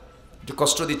না, একটু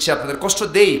কষ্ট দিচ্ছে আপনাদের, কষ্ট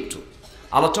দেই একটু।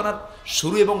 আলোচনার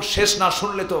শুরু এবং শেষ না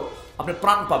শুনলে তো আপনি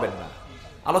প্রাণ পাবেন না।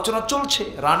 আলোচনা চলছে,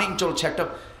 রানিং চলছে,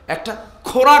 একটা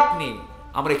খোরাক নিয়ে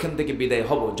আমরা এখান থেকে বিদায়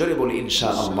হব, জোরে বলি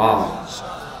ইনশাআল্লাহ।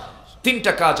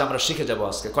 3টা কাজ আমরা শিখে যাব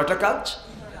আজকে। কয়টা কাজ?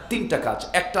 3টা কাজ।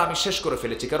 একটা আমি শেষ করে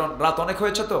ফেলেছি, কারণ রাত অনেক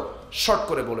হয়েছে তো শর্ট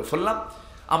করে বলে ফেললাম।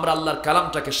 আমরা আল্লাহর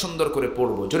কালামটাকে সুন্দর করে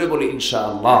পড়বো, জোরে বলি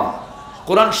ইনশাআল্লাহ।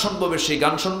 কোরআন শুনবো বেশি,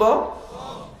 গান শুনবো।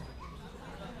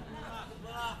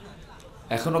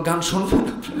 এখনো গান শুনবেন?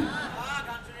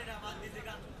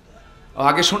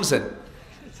 আগে শুনছেন?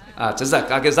 আচ্ছা যাক,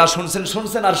 আগে যা শুনছেন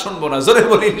শুনছেন, আর শুনবো না, জোরে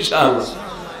বলি ইনশাআল্লাহ।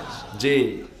 জি,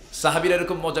 সাহাবীরা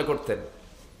এরকম মজা করতেন।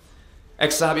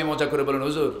 এক সাহাবী মজা করে বলেন,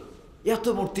 হুজুর এত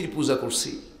মূর্তির পূজা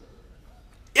করছি,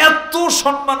 এত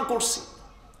সম্মান করছি,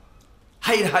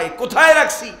 হাই হাই কোথায়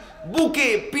রাখছি, বুকে,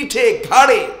 পিঠে,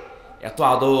 ঘাড়ে, এত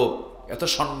আদব, এত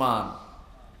সম্মান।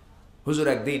 হুজুর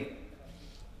একদিন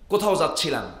কোথাও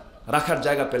যাচ্ছিলাম, রাখার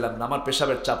জায়গা পেলাম না, আমার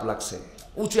পেশাবের চাপ লাগছে,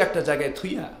 উঁচু একটা জায়গায়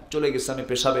থুইয়া চলে গেছে আমি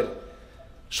পেশাবের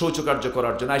শৌচকার্য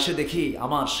করার জন্য। এসে দেখি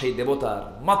আমার সেই দেবতার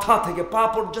মাথা থেকে পা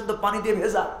পর্যন্ত পানি দিয়ে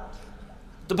ভেজা।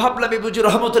 তো ভাবলাম এই বুঝি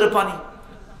রহমতের পানি,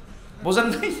 বোঝেন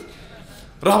নাই?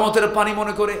 রহমতের পানি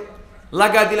মনে করে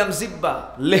লাগা দিলাম জিব্বা,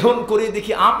 লেহন করে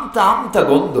দেখি আমতা আমতা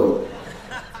গন্ধ,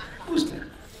 বুঝলেন?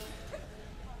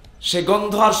 সে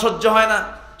গন্ধ আর সহ্য হয় না,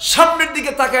 সামনের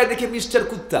দিকে তাকায় দেখে মিস্টার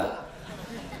কুত্তা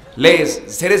লেজ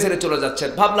ঝেড়ে ঝেড়ে চলে যাচ্ছে।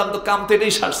 ভাবলাম তো কাম তো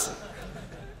এটাই সারছে।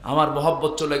 আমার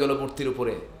মহব্বত চলে গেল মূর্তির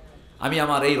উপরে। আমি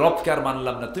আমার এই রবকে আর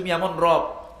মানলাম না। তুমি এমন রব,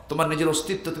 তোমার নিজের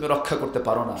অস্তিত্ব তুমি রক্ষা করতে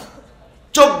পারো না।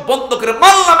 চোখ বন্ধ করে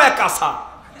মারলাম এক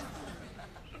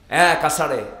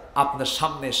আষাঢ়ে আপনার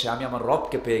সামনে এসে আমি আমার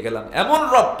রবকে পেয়ে গেলাম। এমন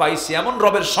রব পাইছি, এমন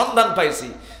রবের সন্ধান পাইছি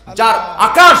যার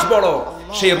আকাশ বড়,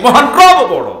 সেই মহান রব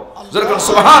বড়। যেরকম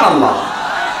সুবহানাল্লাহ।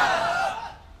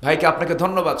 ভাইকে আপনাকে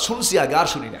ধন্যবাদ। শুনছি আগে, আর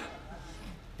শুনি না।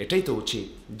 এটাই তো উচিত।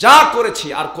 যা করেছি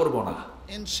আর করব না,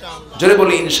 জোরে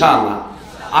বলি ইনশাআল্লাহ।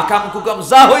 আকাম কুকাম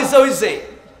যা হয়েছে হয়েছে,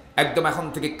 একদম এখন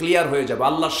থেকে ক্লিয়ার হয়ে যাবে।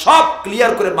 আল্লাহ সব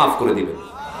ক্লিয়ার করে মাফ করে দিবেন।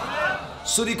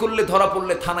 চুরি করলে ধরা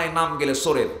পড়লে থানায় নাম গেলে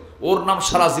চোরের, ওর নাম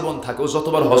সারা জীবন থাকে, ও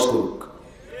যতবার হজ করুক,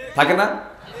 থাকে না?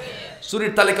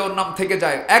 চুরির তালিকায় ওর নাম থেকে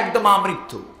যায়, একদম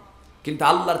আমৃত্যু। কিন্তু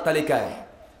আল্লাহর তালিকায়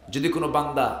যদি কোনো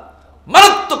বান্দা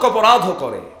মারাত্মক অপরাধ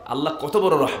করে, আল্লাহ কত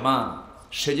বড় রহমান,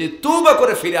 সে যদি তওবা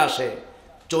করে ফিরে আসে,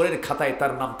 চোরের খাতায়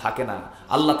তার নাম থাকে না,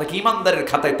 আল্লাহ তাকে ইমানদারের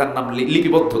খাতায় তার নাম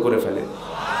লিপিবদ্ধ করে ফেলে।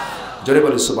 জোরে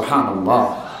বলি সুবহানাল্লাহ।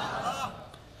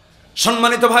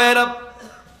 সম্মানিত ভাইয়েরা,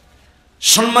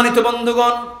 সম্মানিত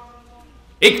বন্ধুগণ,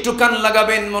 একটু কান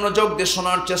লাগাবেন, মনোযোগ দিয়ে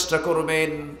শোনার চেষ্টা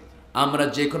করবেন। আমরা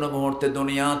যে কোনো মুহূর্তে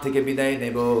দুনিয়া থেকে বিদায়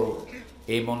নেব।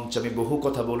 এই মঞ্চে আমি বহু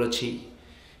কথা বলেছি,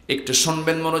 একটু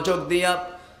শুনবেন মনোযোগ দিয়া।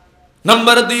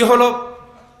 নাম্বার 2 হলো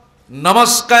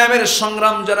নামাজ কায়েমের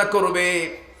সংগ্রাম যারা করবে।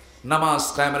 নামাজ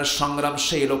কায়েমের সংগ্রাম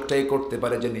সেই লোকটাই করতে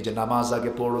পারে যে নিজে নামাজ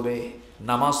আগে পড়বে।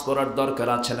 নামাজ পড়ার দরকার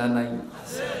আছে না নাই?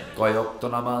 কয় ওয়াক্ত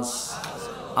নামাজ?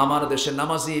 আমার দেশে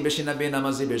নামাজি বেশি না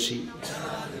বেনামাজি বেশি?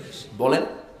 বলেন।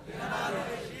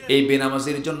 এই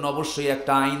বেনামাজির জন্য অবশ্যই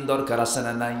একটা আইন দরকার আছে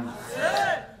না নাই?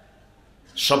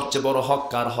 সবচেয়ে বড় হক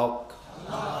কার হক?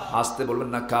 আসতে বলবেন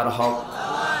না, কার হক?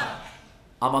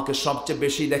 আমাকে সবচেয়ে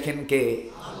বেশি দেখেন কে?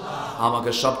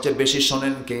 আমাকে সবচেয়ে বেশি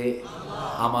শোনেন কে?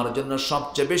 আমার জন্য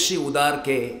সবচেয়ে বেশি উদার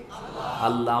কে?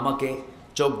 আল্লাহ। আমাকে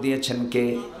চোখ দিয়েছেন কে?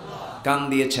 কান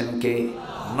দিয়েছেন কে?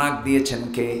 নাক দিয়েছেন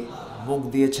কে? মুখ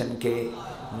দিয়েছেন কে?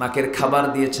 নাকের খাবার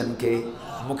দিয়েছেন কে?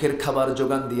 মুখের খাবার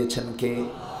যোগান দিয়েছেন কে?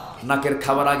 নাকের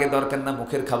খাবার আগে দরকার না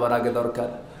মুখের খাবার আগে দরকার?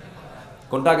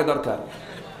 কোনটা আগে দরকার?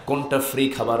 কোনটা ফ্রি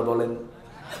খাবার বলেন?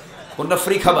 কোনটা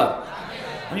ফ্রি খাবার?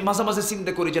 আমি মাঝে মাঝে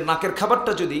চিন্তা করি যে নাকের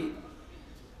খাবারটা যদি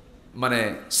মানে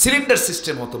সিলিন্ডার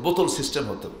সিস্টেম হতো, বোতল সিস্টেম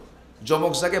হতো,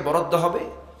 যমক জায়গায় বরাদ্দ হবে,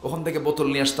 ওখান থেকে বোতল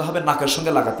নিয়ে আসতে হবে, নাকের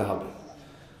সঙ্গে লাগাতে হবে।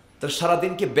 তাহলে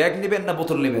সারাদিন কি ব্যাগ নেবেন না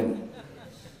বোতল নেবেন?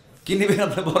 কি নেবেন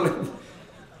আপনি বলেন?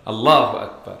 আল্লাহু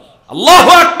আকবার,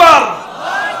 আল্লাহু আকবার।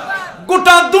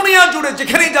 গোটা দুনিয়া জুড়ে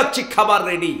যেখানেই যাচ্ছি খাবার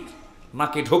রেডি,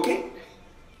 নাকে ঢোকে,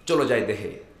 চলে যায়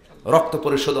দেহে, রক্ত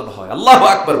পরিশোধন হয়। আল্লাহু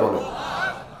আকবার বলেন।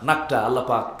 নাকটা আল্লাহ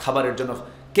পাক খাবারের জন্য।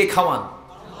 কে খাওয়ান?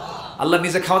 আল্লাহ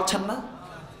নিজে খাওয়াচ্ছেন না?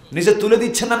 নিজে তুলে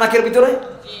দিচ্ছেন না নাকের ভিতরে?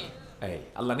 এই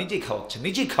আল্লাহ নিজেই খাওয়াচ্ছেন,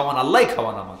 নিজেই খাওয়ান, আল্লাহই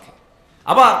খাওয়ান আমাকে।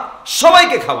 আবার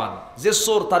সবাইকে খাওয়ান, যে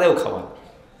চোর তারেও খাওয়ান।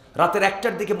 রাতের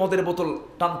 1টার দিকে মদের বোতল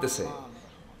টানতেছে,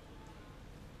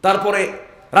 তারপরে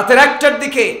রাতের 1টার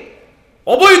দিকে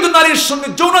অবৈধ নারীর সঙ্গে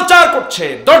যৌনাচার করছে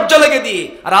দরজা লেগে দিয়ে,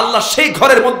 আর আল্লাহ সেই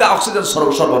ঘরের মধ্যে অক্সিজেন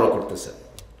সরবরাহ করতেছে।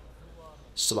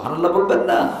 সুবহানাল্লাহ বলবেন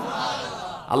না?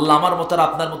 আল্লাহ আমার মতো আর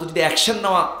আপনার মতো যদি অ্যাকশন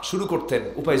নেওয়া শুরু করতেন,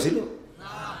 উপায় ছিল?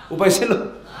 উপায় ছিল?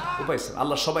 উপায় ছিল।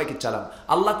 আল্লাহ সবাইকে চালান।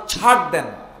 আল্লাহ ছাড় দেন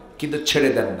কিন্তু ছেড়ে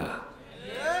দেন না।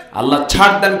 আল্লাহ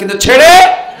ছাড় দেন কিন্তু ছেড়ে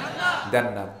দেন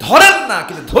না। ধরেন না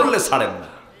কিন্তু ধরলে ছাড়েন না।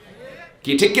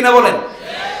 কি ঠিক কিনা বলেন?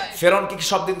 ফেরাউনকে কি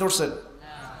সব দিন ধরছেন?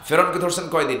 ফেরাউনকে ধরছেন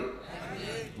কয়দিন?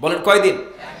 বলেন কয়দিন?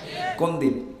 কোন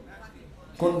দিন?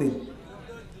 কোন দিন?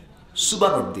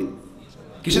 সুবানোর দিন।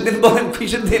 কিসের দিন বলেন?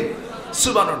 কিসের দিন?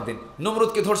 সুবানোর দিন।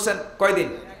 নমরুদকে ধরছেন কয়দিন?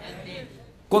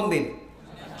 কোন দিন?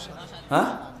 হ্যাঁ,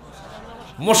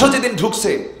 মশা যেদিন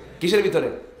ঢুকছে কিসের ভিতরে?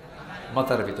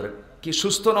 মাথার ভিতরে। কি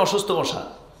সুস্থ না অসুস্থ মশা?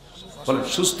 বলেন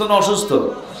সুস্থ না অসুস্থ?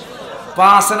 পা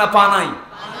আছে না পা নাই?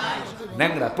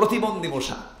 ন্যাংরা প্রতিবন্ধী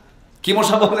মশা। কি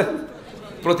মশা বলেন?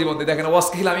 প্রতিবন্ধী। দেখেন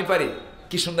ওয়াজকিল আমি পারি,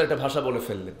 কি সুন্দর একটা ভাষা বলে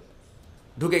ফেললেন,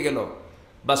 ঢুকে গেল,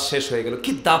 বাস শেষ হয়ে গেল।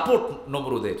 কি দাপট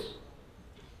নমরুদের,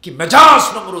 কি মেজাজ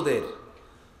নমরুদের,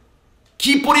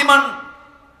 কি পরিমাণ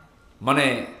মানে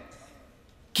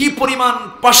কি পরিমাণ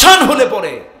পাষাণ হলে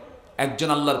পরে একজন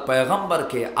আল্লাহর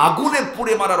পয়গম্বরকে আগুনে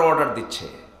পুড়ে মারার অর্ডার দিচ্ছে।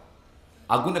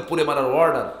 আগুনে পুড়ে মারার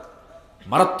অর্ডার,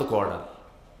 মারাত্মক অর্ডার।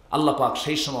 আল্লাহ পাক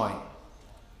সেই সময়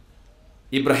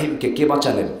ইব্রাহিমকে কে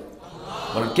বাঁচালেন?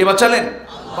 বলেন কে বাঁচালেন?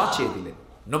 বাঁচিয়ে দিলেন।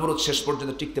 নমরুদ শেষ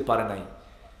পর্যন্ত টিকতে পারে নাই,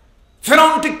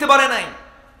 ফেরাউন টিকতে পারে নাই,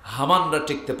 হামানরা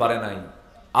টিকতে পারে নাই,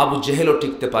 আবু জেহেলও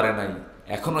টিকতে পারে নাই।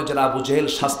 এখনো যারা আবু জেহেল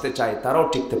শাস্তে চায় তারাও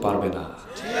টিকতে পারবে না।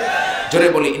 জোরে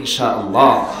বলি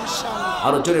ইনশাআল্লাহ,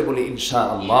 আরো জোরে বলি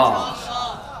ইনশাআল্লাহ।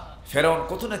 ফেরাউন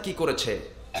কত না কি করেছে।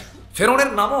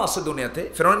 ফেরাউনের নামও আছে দুনিয়াতে,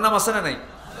 ফেরাউনের নাম আছে না নাই?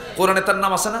 কোরআনে তার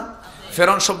নাম আছে না?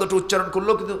 ফেরাউন শব্দটা উচ্চারণ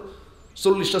করলেও কিন্তু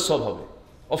 40টা সব হবে।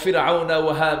 অফিরআউনা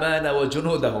ওয়া হামানা ওয়া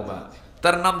জুনুদাহুমা,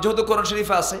 তার নাম যেহেতু কোরআন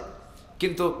শরীফে আছে,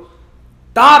 কিন্তু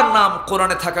তার নাম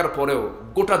কোরআনে থাকার পরেও,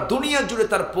 গোটা দুনিয়া জুড়ে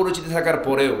তার পরিচিতি থাকার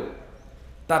পরেও,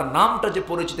 তার নামটা যে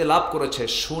পরিচিতি লাভ করেছে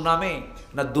সুনামে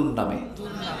না দুর্নামে?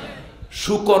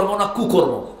 সুকর্ম না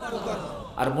কুকর্ম?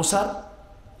 আর মুসার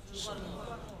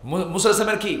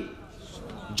ইসলামের কি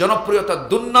জনপ্রিয়তা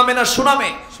দুর্নামে না সুনামে?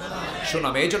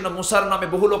 সুনামে। এই জন্য মুসার নামে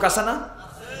বহু লোক আছে না?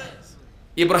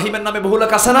 ইব্রাহিমের নামে বহু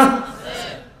লোক আছে না?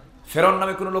 ফেরাউন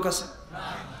নামে কোন লোক আছে?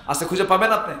 আছে? খুঁজে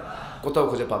পাবেন আপনি? কোথাও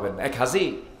খুঁজে পাবেন না। এক হাজি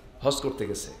হজ করতে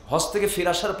গেছে, হজ থেকে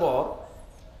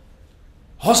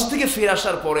ফিরে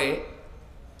আসার পরে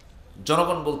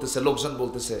জনগণ বলতেছে, লোকজন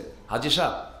বলতেছে, হাজি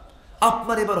সাহেব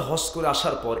আপনার এবার হজ করে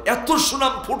আসার পর এত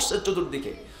সুনাম ফুটছে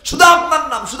চতুর্দিকে, শুধু আপনার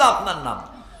নাম, শুধু আপনার নাম।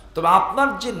 তবে আপনার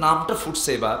যে নামটা ফুটছে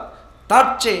এবার, তার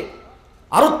চেয়ে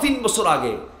আরো 3 বছর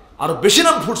আগে আরো বেশি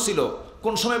নাম ফুটছিল।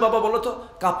 কোন সময় বাবা বলো তো?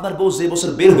 আপনার বউ যে বছর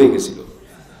বের হয়ে গেছিল।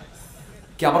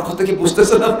 কি আমার কথা কি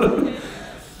বুঝতেছেন আপনারা?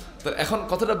 তো এখন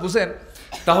কথাটা বুঝেন।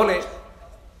 তাহলে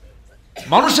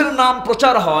মানুষের নাম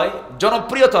প্রচার হয়,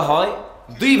 জনপ্রিয়তা হয়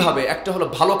দুই ভাবে। একটা হলো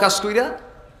ভালো কাজ কইরা,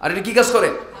 আর এটা কি কাজ করে?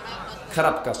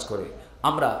 খারাপ কাজ করে।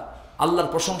 আমরা আল্লাহর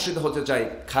প্রশংসিত হতে চাই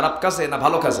খারাপ কাজে না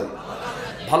ভালো কাজে?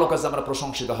 ভালো কাজে আমরা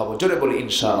প্রশংসিত হব। জোরে বলি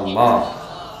ইনশাআল্লাহ।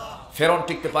 ফেরাউন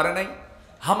টিকতে পারে নাই,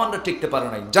 হামানরা টিকতে পারে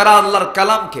নাই। যারা আল্লাহর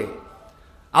কালামকে,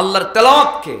 আল্লাহর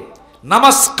তেলাওয়াতকে,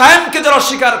 নামাজ কায়েমকে যারা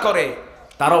অস্বীকার করে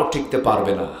তারাও টিকতে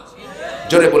পারবে না।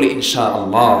 জোরে বলি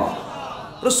ইনশাআল্লাহ।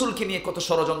 রাসূলকে নিয়ে কত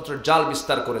ষড়যন্ত্রের জাল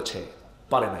বিস্তার করেছে,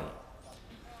 পারে নাই।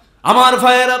 আমার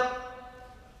ভাইয়েরা,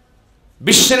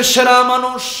 বিশ্বের সেরা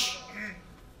মানুষ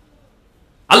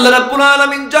আল্লাহ রাব্বুল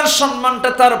আলামিন যার সম্মানটা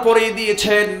তারপরেই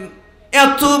দিয়েছেন,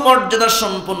 এত মর্যাদা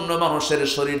সম্পন্ন মানুষের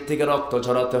শরীর থেকে রক্ত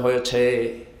ঝরাতে হয়েছে,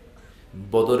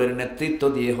 বদরের নেতৃত্ব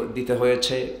দিতে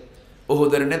হয়েছে,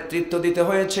 উহুদের নেতৃত্ব দিতে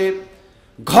হয়েছে,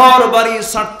 ঘর বাড়ি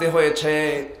ছাড়তে হয়েছে,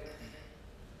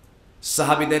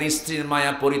 সাহাবীদের স্ত্রীর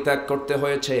মায়া পরিত্যাগ করতে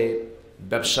হয়েছে,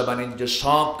 ব্যবসা বাণিজ্য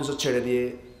সব কিছু ছেড়ে দিয়ে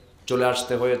চলে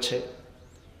আসতে হয়েছে।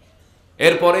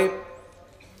 এরপরে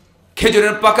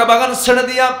খেজুরের পাকা বাগান ছেড়ে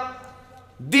দিয়া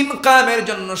দিন কায়েমের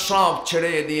জন্য সব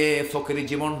ছেড়ে দিয়ে ফকিরি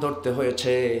জীবন ধরতে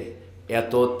হয়েছে।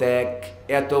 এত ত্যাগ,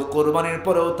 এত কোরবানির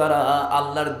পরেও তারা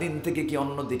আল্লাহর দিন থেকে কি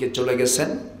অন্যদিকে চলে গেছেন?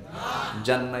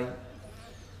 যান নাই।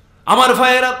 আমার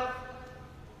ভাইয়েরা,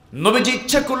 নবীজি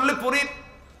ইচ্ছা করলে পরে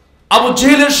আবু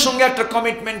জেহেলের সঙ্গে একটা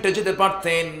কমিটমেন্টে যেতে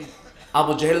পারতেন।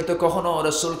 আবু জেহেল তো কখনো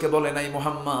রাসূলকে বলে নাই,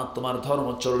 মুহাম্মদ তোমার ধর্ম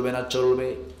চলবে না চলবে,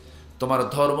 তোমার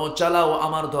ধর্ম চালাও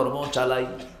আমার ধর্ম চালাই,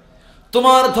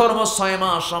 তোমার ধর্ম 6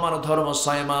 মাস আমার ধর্ম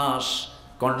 6 মাস,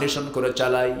 কন্ডিশন করে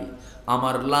চালাই।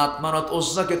 আমার লাত মানত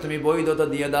উজ্জাকে তুমি বৈধতা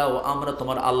দিয়ে দাও, আমরা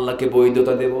তোমার আল্লাহকে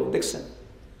বৈধতা দেব। দেখছেন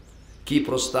কি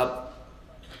প্রস্তাব?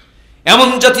 এমন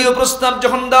জাতীয় প্রস্তাব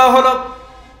যখন দেওয়া হলো,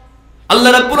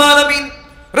 আল্লাহ রাব্বুল আলামিন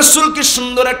রাসূলকে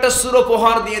সুন্দর একটা সূরা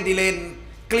উপহার দিয়ে দিলেন।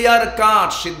 ক্লিয়ার কাট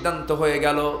সিদ্ধান্ত হয়ে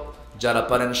গেল। যারা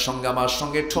পারেন সঙ্গে আমার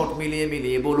সঙ্গে ঠোঁট মিলিয়ে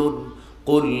মিলিয়ে বলুন,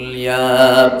 قل يا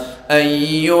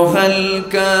أيها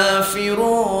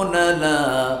الكافرون لا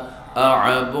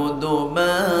أعبد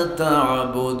ما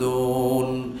تعبدون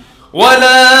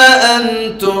ولا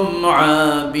أنتم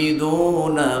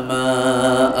عابدون ما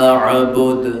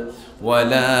أعبد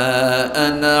ولا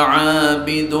أنا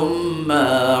عابد ما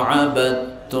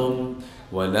عبدتم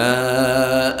ولا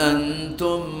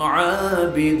أنتم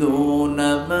عابدون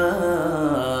ما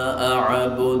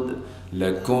أعبد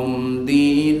لكم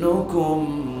دينكم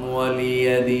ولي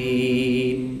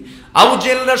دين। আবু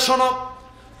জেহেলরা শোনো,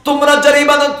 তোমরা যার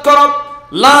ইবাদত করো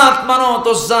লাত মানত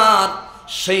উজ্জার,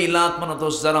 সেই লাত মানত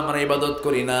উজ্জার আমরা ইবাদত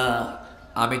করি না।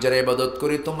 আমি যার ইবাদত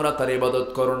করি তোমরা তার ইবাদত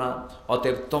করো না।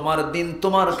 অতএব তোমার দিন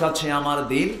তোমার কাছে, আমার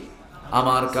দিন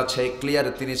আমার কাছে। ক্লিয়ার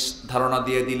তিনি ধারণা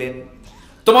দিয়ে দিলেন।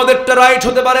 তোমাদেরটা রাইট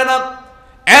হতে পারে না।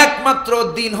 একমাত্র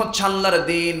দিন হচ্ছে আল্লাহর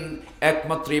দিন,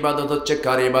 একমাত্র ইবাদত হচ্ছে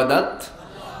কার ইবাদত?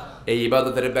 এই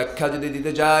ইবাদতের ব্যাখ্যা যদি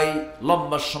দিতে যাই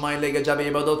লম্বা সময় লেগে যাবে।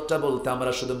 ইবাদতটা বলতে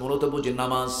আমরা শুধু মূলত বুঝি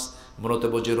নামাজ, মূলত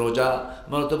বুঝি রোজা,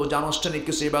 মূলত বুঝি আনুষ্ঠানিক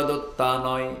কিছু ইবাদত, তা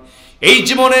নয়।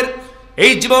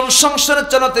 এই জীবন সংসারে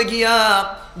চালাতে গিয়া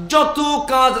যত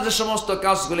কাজ আছে সমস্ত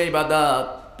কাজগুলো ইবাদত।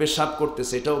 পেশাব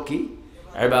করতেছে এটাও কি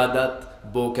ইবাদত,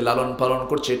 বউকে লালন পালন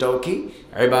করছে এটাও কি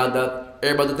ইবাদত।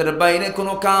 ইবাদতের বাইরে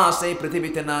কোনো কাজ এই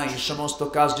পৃথিবীতে নাই। সমস্ত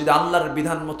কাজ যদি আল্লাহর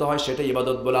বিধান মতো হয় সেটা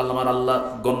ইবাদত বলে আমার আল্লাহ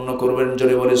গণ্য করবেন।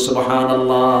 জোরে বলে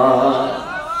সুবহানাল্লাহ।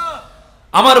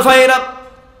 আমার ভাইরা,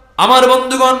 আমার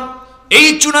বন্ধুগণ, এই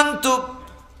চূড়ান্ত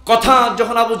কথা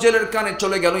যখন আবু জেহেলের কানে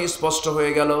চলে গেল, স্পষ্ট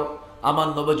হয়ে গেল, আমার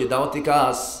নবীজি দাওয়াতি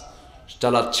কাজ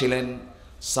চালাচ্ছিলেন,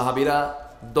 সাহাবীরা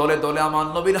দলে দলে আমার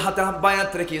নবীর হাতে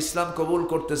বায়াত রেখে ইসলাম কবুল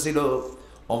করতেছিল।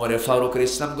 ওমরে ফারুকের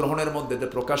ইসলাম গ্রহণের মধ্যে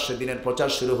প্রকাশ্যে দিনের প্রচার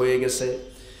শুরু হয়ে গেছে।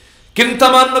 কিন্তু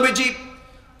আমার নবীজি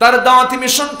তার দাওয়াতি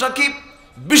মিশনটাকে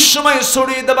বিশ্বময়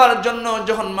ছড়িয়ে দেবার জন্য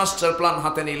যখন মাস্টার প্ল্যান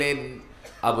হাতে নিলেন,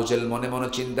 আবু জেহেল মনে মনে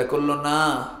চিন্তা করলো, না,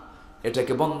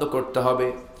 এটাকে বন্ধ করতে হবে।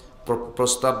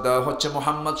 প্রস্তাব দেওয়া হচ্ছে,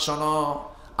 মুহাম্মদ শোনো,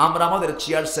 আমরা আমাদের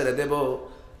চেয়ার ছেড়ে দেব,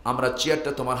 আমরা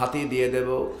চেয়ারটা তোমার হাতেই দিয়ে দেব,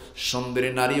 সুন্দরী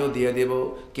নারীও দিয়ে দেব,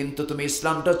 কিন্তু তুমি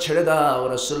ইসলামটা ছেড়ে দাও।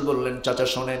 রাসূল বললেন, চাচা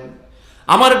শোনেন,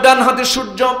 আমার ডান হাতে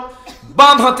সূর্য,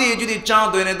 বাম হাতে যদি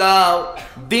চাঁদ এনে দাও,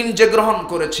 দিন যে গ্রহণ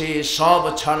করেছে সব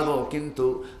ছাড়বো, কিন্তু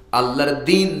আল্লাহর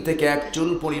দিন থেকে এক চুল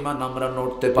পরিমাণ আমরা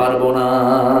নড়তে পারবো না।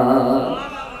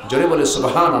 জোরে বলে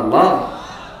সুবহানাল্লাহ।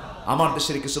 আমার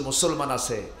দেশের কিছু মুসলমান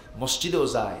আছে, মসজিদেও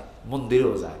যায়,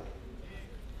 মন্দিরেও যায়,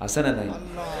 আছে না নাই?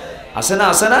 আছে না?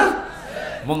 আছে না?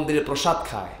 মন্দিরে প্রসাদ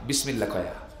খায়, বিসমিল্লাহ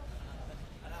কয়া।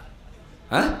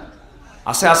 হ্যাঁ,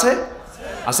 আছে আছে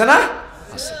আছে না?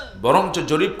 আছে। বরঞ্চ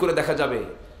জরিপ করে দেখা যাবে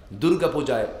দুর্গা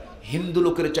পূজায় হিন্দু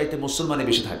লোকের চাইতে মুসলমানে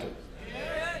বেশি থাকে।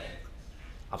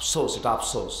 আফসোস, এটা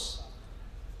আফসোস।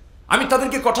 আমি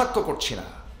তাদেরকে কটাক্ষ করছি না,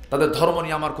 তাদের ধর্ম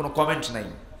নিয়ে আমার কোনো কমেন্ট নাই,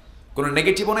 কোনো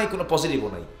নেগেটিভও নাই, কোনো পজিটিভও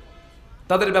নাই।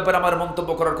 তাদের ব্যাপারে আমার মন্তব্য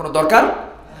করার কোনো দরকার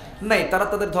নাই। তারা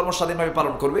তাদের ধর্ম স্বাধীনভাবে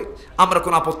পালন করবে, আমরা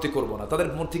কোনো আপত্তি করব না, তাদের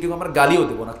মূর্তিকে আমরা গালিও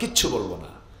দেবো না, কিচ্ছু বলবো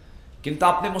না। কিন্তু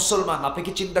আপনি মুসলমান, আপনি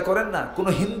কি চিন্তা করেন না, কোনো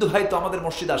হিন্দু ভাই তো আমাদের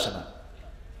মসজিদে আসে না,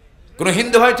 কোনো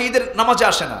হিন্দু ভাই তো ঈদের নামাজে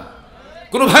আসে না,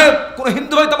 কোনো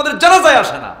হিন্দু ভাই তো আমাদের জানাজায়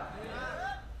আসে না,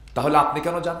 তাহলে আপনি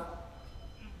কেন যান?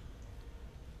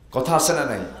 কথা আছে না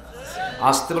নাই?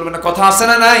 আসতে বলবেন না, কথা আছে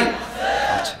না নাই?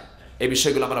 আচ্ছা, এই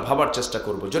বিষয়গুলো আমরা ভাবার চেষ্টা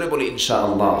করব, জোরে বলি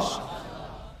ইনশাআল্লাহ।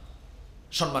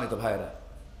 সম্মানিত ভাইয়েরা,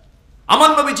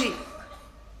 আমার নবীজি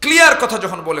ক্লিয়ার কথা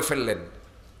যখন বলে ফেললেন,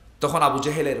 তখন আবু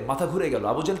জেহেলের মাথা ঘুরে গেল।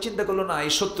 আবু জেহেল চিন্তা করলো, না,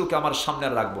 এই শত্রুকে আমার সামনে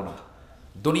আর রাখবো না,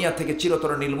 দুনিয়া থেকে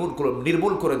চিরতরে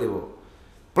নির্মূল করে দেব।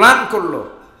 প্ল্যান করলো,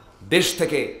 দেশ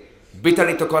থেকে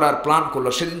বিতাড়িত করার প্ল্যান করলো।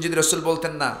 সেদিন যদি রাসূল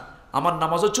বলতেন, না, আমার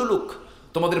নামাজও চলুক,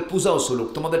 তোমাদের পূজাও চলুক,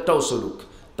 তোমাদেরটাও চলুক,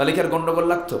 তাহলে কি আর গন্ডগোল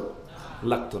লাগতো?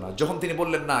 লাগতো না। যখন তিনি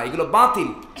বললেন, না, এগুলো বাতিল,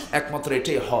 একমাত্র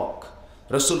এটাই হক,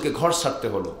 রাসূলকে ঘর ছাড়তে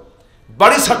হলো,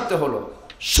 বাড়ি ছাড়তে হলো,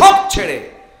 সব ছেড়ে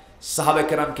সাহাবে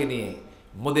কেরামকে নিয়ে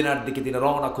মদিনার দিকে তিনি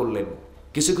রওনা করলেন।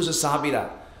 কিছু কিছু সাহাবীরা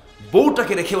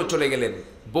বউটাকে রেখেও চলে গেলেন,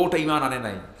 বউটা ঈমান আনে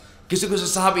নাই। কিছু কিছু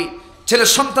সাহাবী ছেলে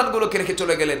সন্তানগুলোকে রেখে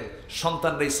চলে গেলেন,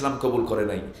 সন্তানরা ইসলাম কবুল করে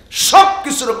নাই। সব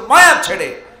কিছুর মায়া ছেড়ে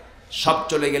সব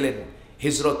চলে গেলেন,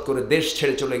 হিজরত করে দেশ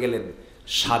ছেড়ে চলে গেলেন।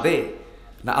 সাদে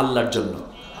না আল্লাহর জন্য?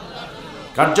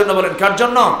 কার জন্য বলেন, কার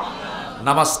জন্য?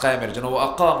 নামাজ কায়েমের জন্য।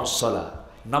 আকামুস সালাহ,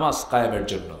 নামাজ কায়েমের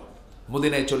জন্য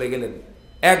মদিনায় চলে গেলেন।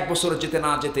 1 বছর যেতে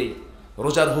না যেতেই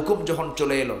রোজার হুকুম যখন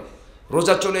চলে এলো,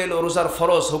 রোজা চলে এলো, রোজার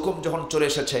ফরজ হুকুম যখন চলে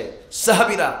এসেছে,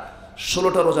 সাহাবীরা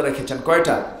 16টা রোজা রেখেছেন।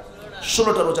 কয়টা?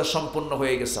 16টা রোজা সম্পূর্ণ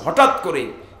হয়ে গেছে। হঠাৎ করে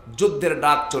যুদ্ধের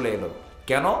ডাক চলে এলো।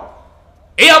 কেন?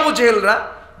 এই আবু জেহেলরা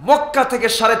মক্কা থেকে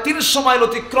 350 মাইল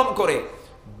অতিক্রম করে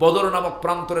বদর নামক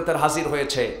প্রান্তরে তার হাজির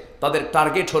হয়েছে। তাদের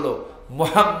টার্গেট হলো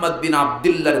মুহাম্মদ বিন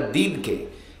আব্দুল্লাহর দ্বীনকে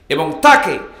এবং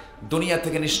তাকে দুনিয়া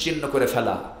থেকে নিশ্চিহ্ন করে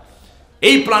ফেলা।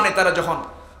 এই প্ল্যানে তারা যখন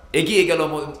এগিয়ে গেল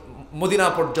মদিনা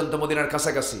পর্যন্ত, মদিনার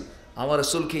কাছাকাছি, আমার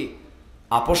রাসূল কি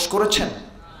আপোষ করেছেন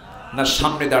না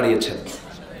সামনে দাঁড়িয়েছেন?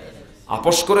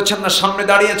 আপোষ করেছেন না সামনে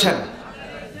দাঁড়িয়েছেন?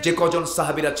 যে কজন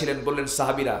সাহাবীরা ছিলেন বললেন,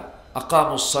 সাহাবীরা,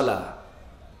 আকামুস সালাহ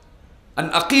আন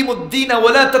আকিমুদ্দিন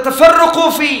ওয়া লা তাতাফাররাকু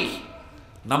ফি,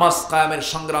 নামাজ কায়েমের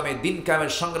সংগ্রামে, দিন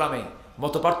কায়েমের সংগ্রামে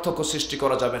মত পার্থক্য সৃষ্টি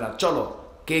করা যাবে না, চলো,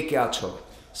 কে কে আছো?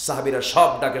 সাহাবীরা সব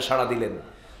ডাকে সাড়া দিলেন।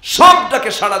 সব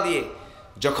ডাকে সাড়া দিয়ে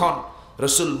যখন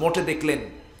রাসূল মোটে দেখলেন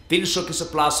 300 কিছু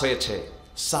প্লাস হয়েছে,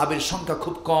 সাহাবীর সংখ্যা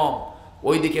খুব কম,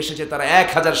 ওইদিকে এসেছে তারা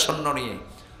 1000 সৈন্য নিয়ে।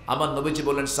 আমার নবীজি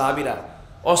বললেন, সাহাবীরা,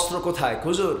 অস্ত্র কোথায়?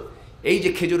 হুজুর, এই যে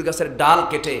খেজুর গাছের ডাল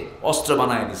কেটে অস্ত্র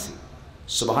বানায় নিছি।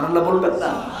 সুবহানাল্লাহ বলবেন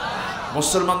না?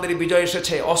 মুসলমানদের বিজয়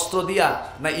এসেছে অস্ত্র দিয়া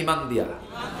না ঈমান দিয়া?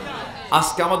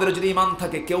 আজকে আমাদের যদি ঈমান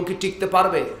থাকে, কেউ কি টিকতে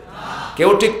পারবে?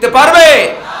 কেউ টিকতে পারবে?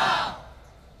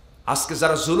 আজকে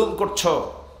যারা জুলুম করছো,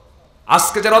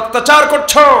 আজকে যারা অত্যাচার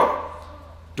করছো,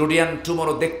 টুডে অ্যান্ড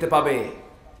টুমরো দেখতে পাবে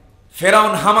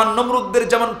ফেরাউন, হামান, নমরুদদের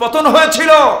যেমন পতন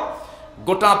হয়েছিল,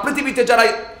 গোটা পৃথিবীতে যারা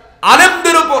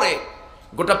আলেমদের উপরে,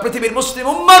 গোটা পৃথিবীর মুসলিম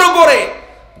উম্মার উপরে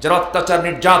যারা অত্যাচার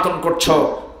নির্যাতন করছো,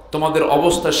 তোমাদের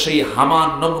অবস্থা সেই হামান,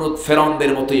 নমরুদ,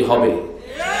 ফেরাউনদের মতোই হবে।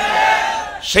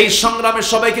 সেই সংগ্রামে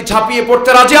সবাইকে ঝাঁপিয়ে পড়তে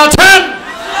রাজি আছেন?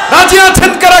 রাজি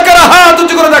আছেন কারা কারা? হাত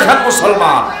উঁচু করে দেখান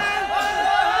মুসলমান।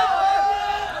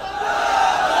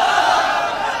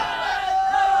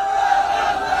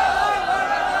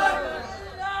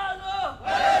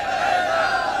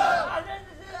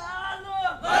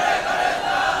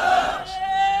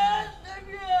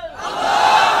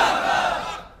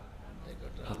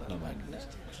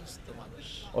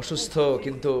 অসুস্থ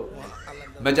কিন্তু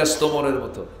মেজাজ তোমরের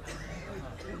মতো।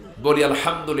 বলি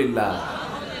আলহামদুলিল্লাহ।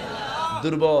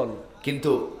 দুর্বল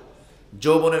কিন্তু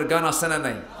যৌবনের গান আছে না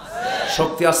নাই,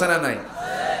 শক্তি আছে না নাই।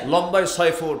 লম্বায় 6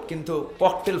 ফুট কিন্তু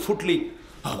ককটেল ফুটলি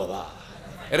বাবা,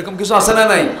 এরকম কিছু আছে না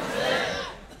নাই,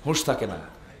 হুঁশ থাকে না।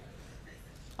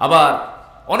 আবার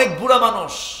অনেক বুড়া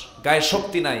মানুষ, গায়ে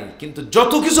শক্তি নাই, কিন্তু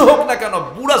যত কিছু হোক না কেন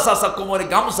বুড়া চাচা কোমরে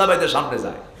গামছা বেঁধে সামনে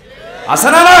যায়, আছে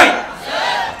না নাই?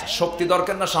 শক্তি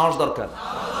দরকার না সাহস দরকার?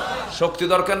 শক্তি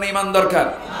দরকার না ঈমান দরকার?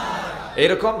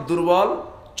 এরকম দুর্বল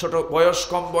ছোট বয়স,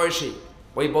 কম বয়সী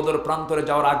ওই বদর প্রান্তরে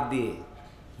যাওয়ার আগ দিয়ে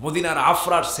মদিনার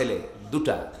আফরার ছেলে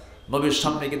দুটা নবীর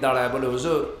সামনে গিয়ে দাঁড়ায় বলে,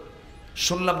 হুজুর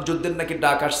শুনলাম যুদ্ধের নাকি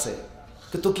ডাক আসছে,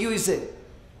 তো কি হয়েছে?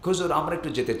 হুজুর আমরা একটু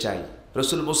যেতে চাই।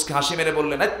 রসুল মুস্কে হাসি মেরে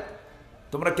বললেন,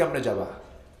 তোমরা কেমনে যাবা?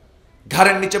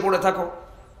 ঘাড়ের নিচে পড়ে থাকো,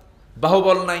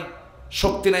 বাহুবল নাই,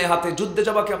 শক্তি নাই হাতে, যুদ্ধে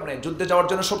যাবা কেমনে? যুদ্ধে যাওয়ার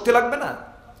জন্য শক্তি লাগবে না?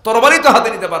 তরবারি তো হাতে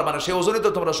নিতে পারবে না, সে ওজনই তো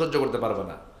তোমরা সহ্য করতে পারবে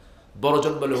না।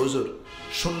 বড়জন বলে, হুজুর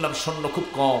শুনলাম সৈন্য খুব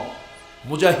কম,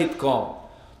 মুজাহিদ কম,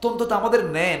 তো অন্তত আমাদের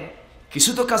নেন, কিছু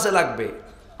তো কাজে লাগবে।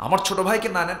 আমার ছোট ভাইকে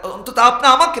না নেন, অন্তত আপনি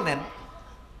আমাকে নেন,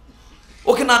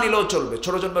 ওকে না নিলেও চলবে।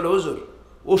 ছোটজন বলে, হুজুর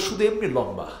ও শুধু এমনি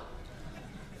লম্বা,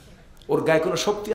 ওর গায়ে কোনো শক্তি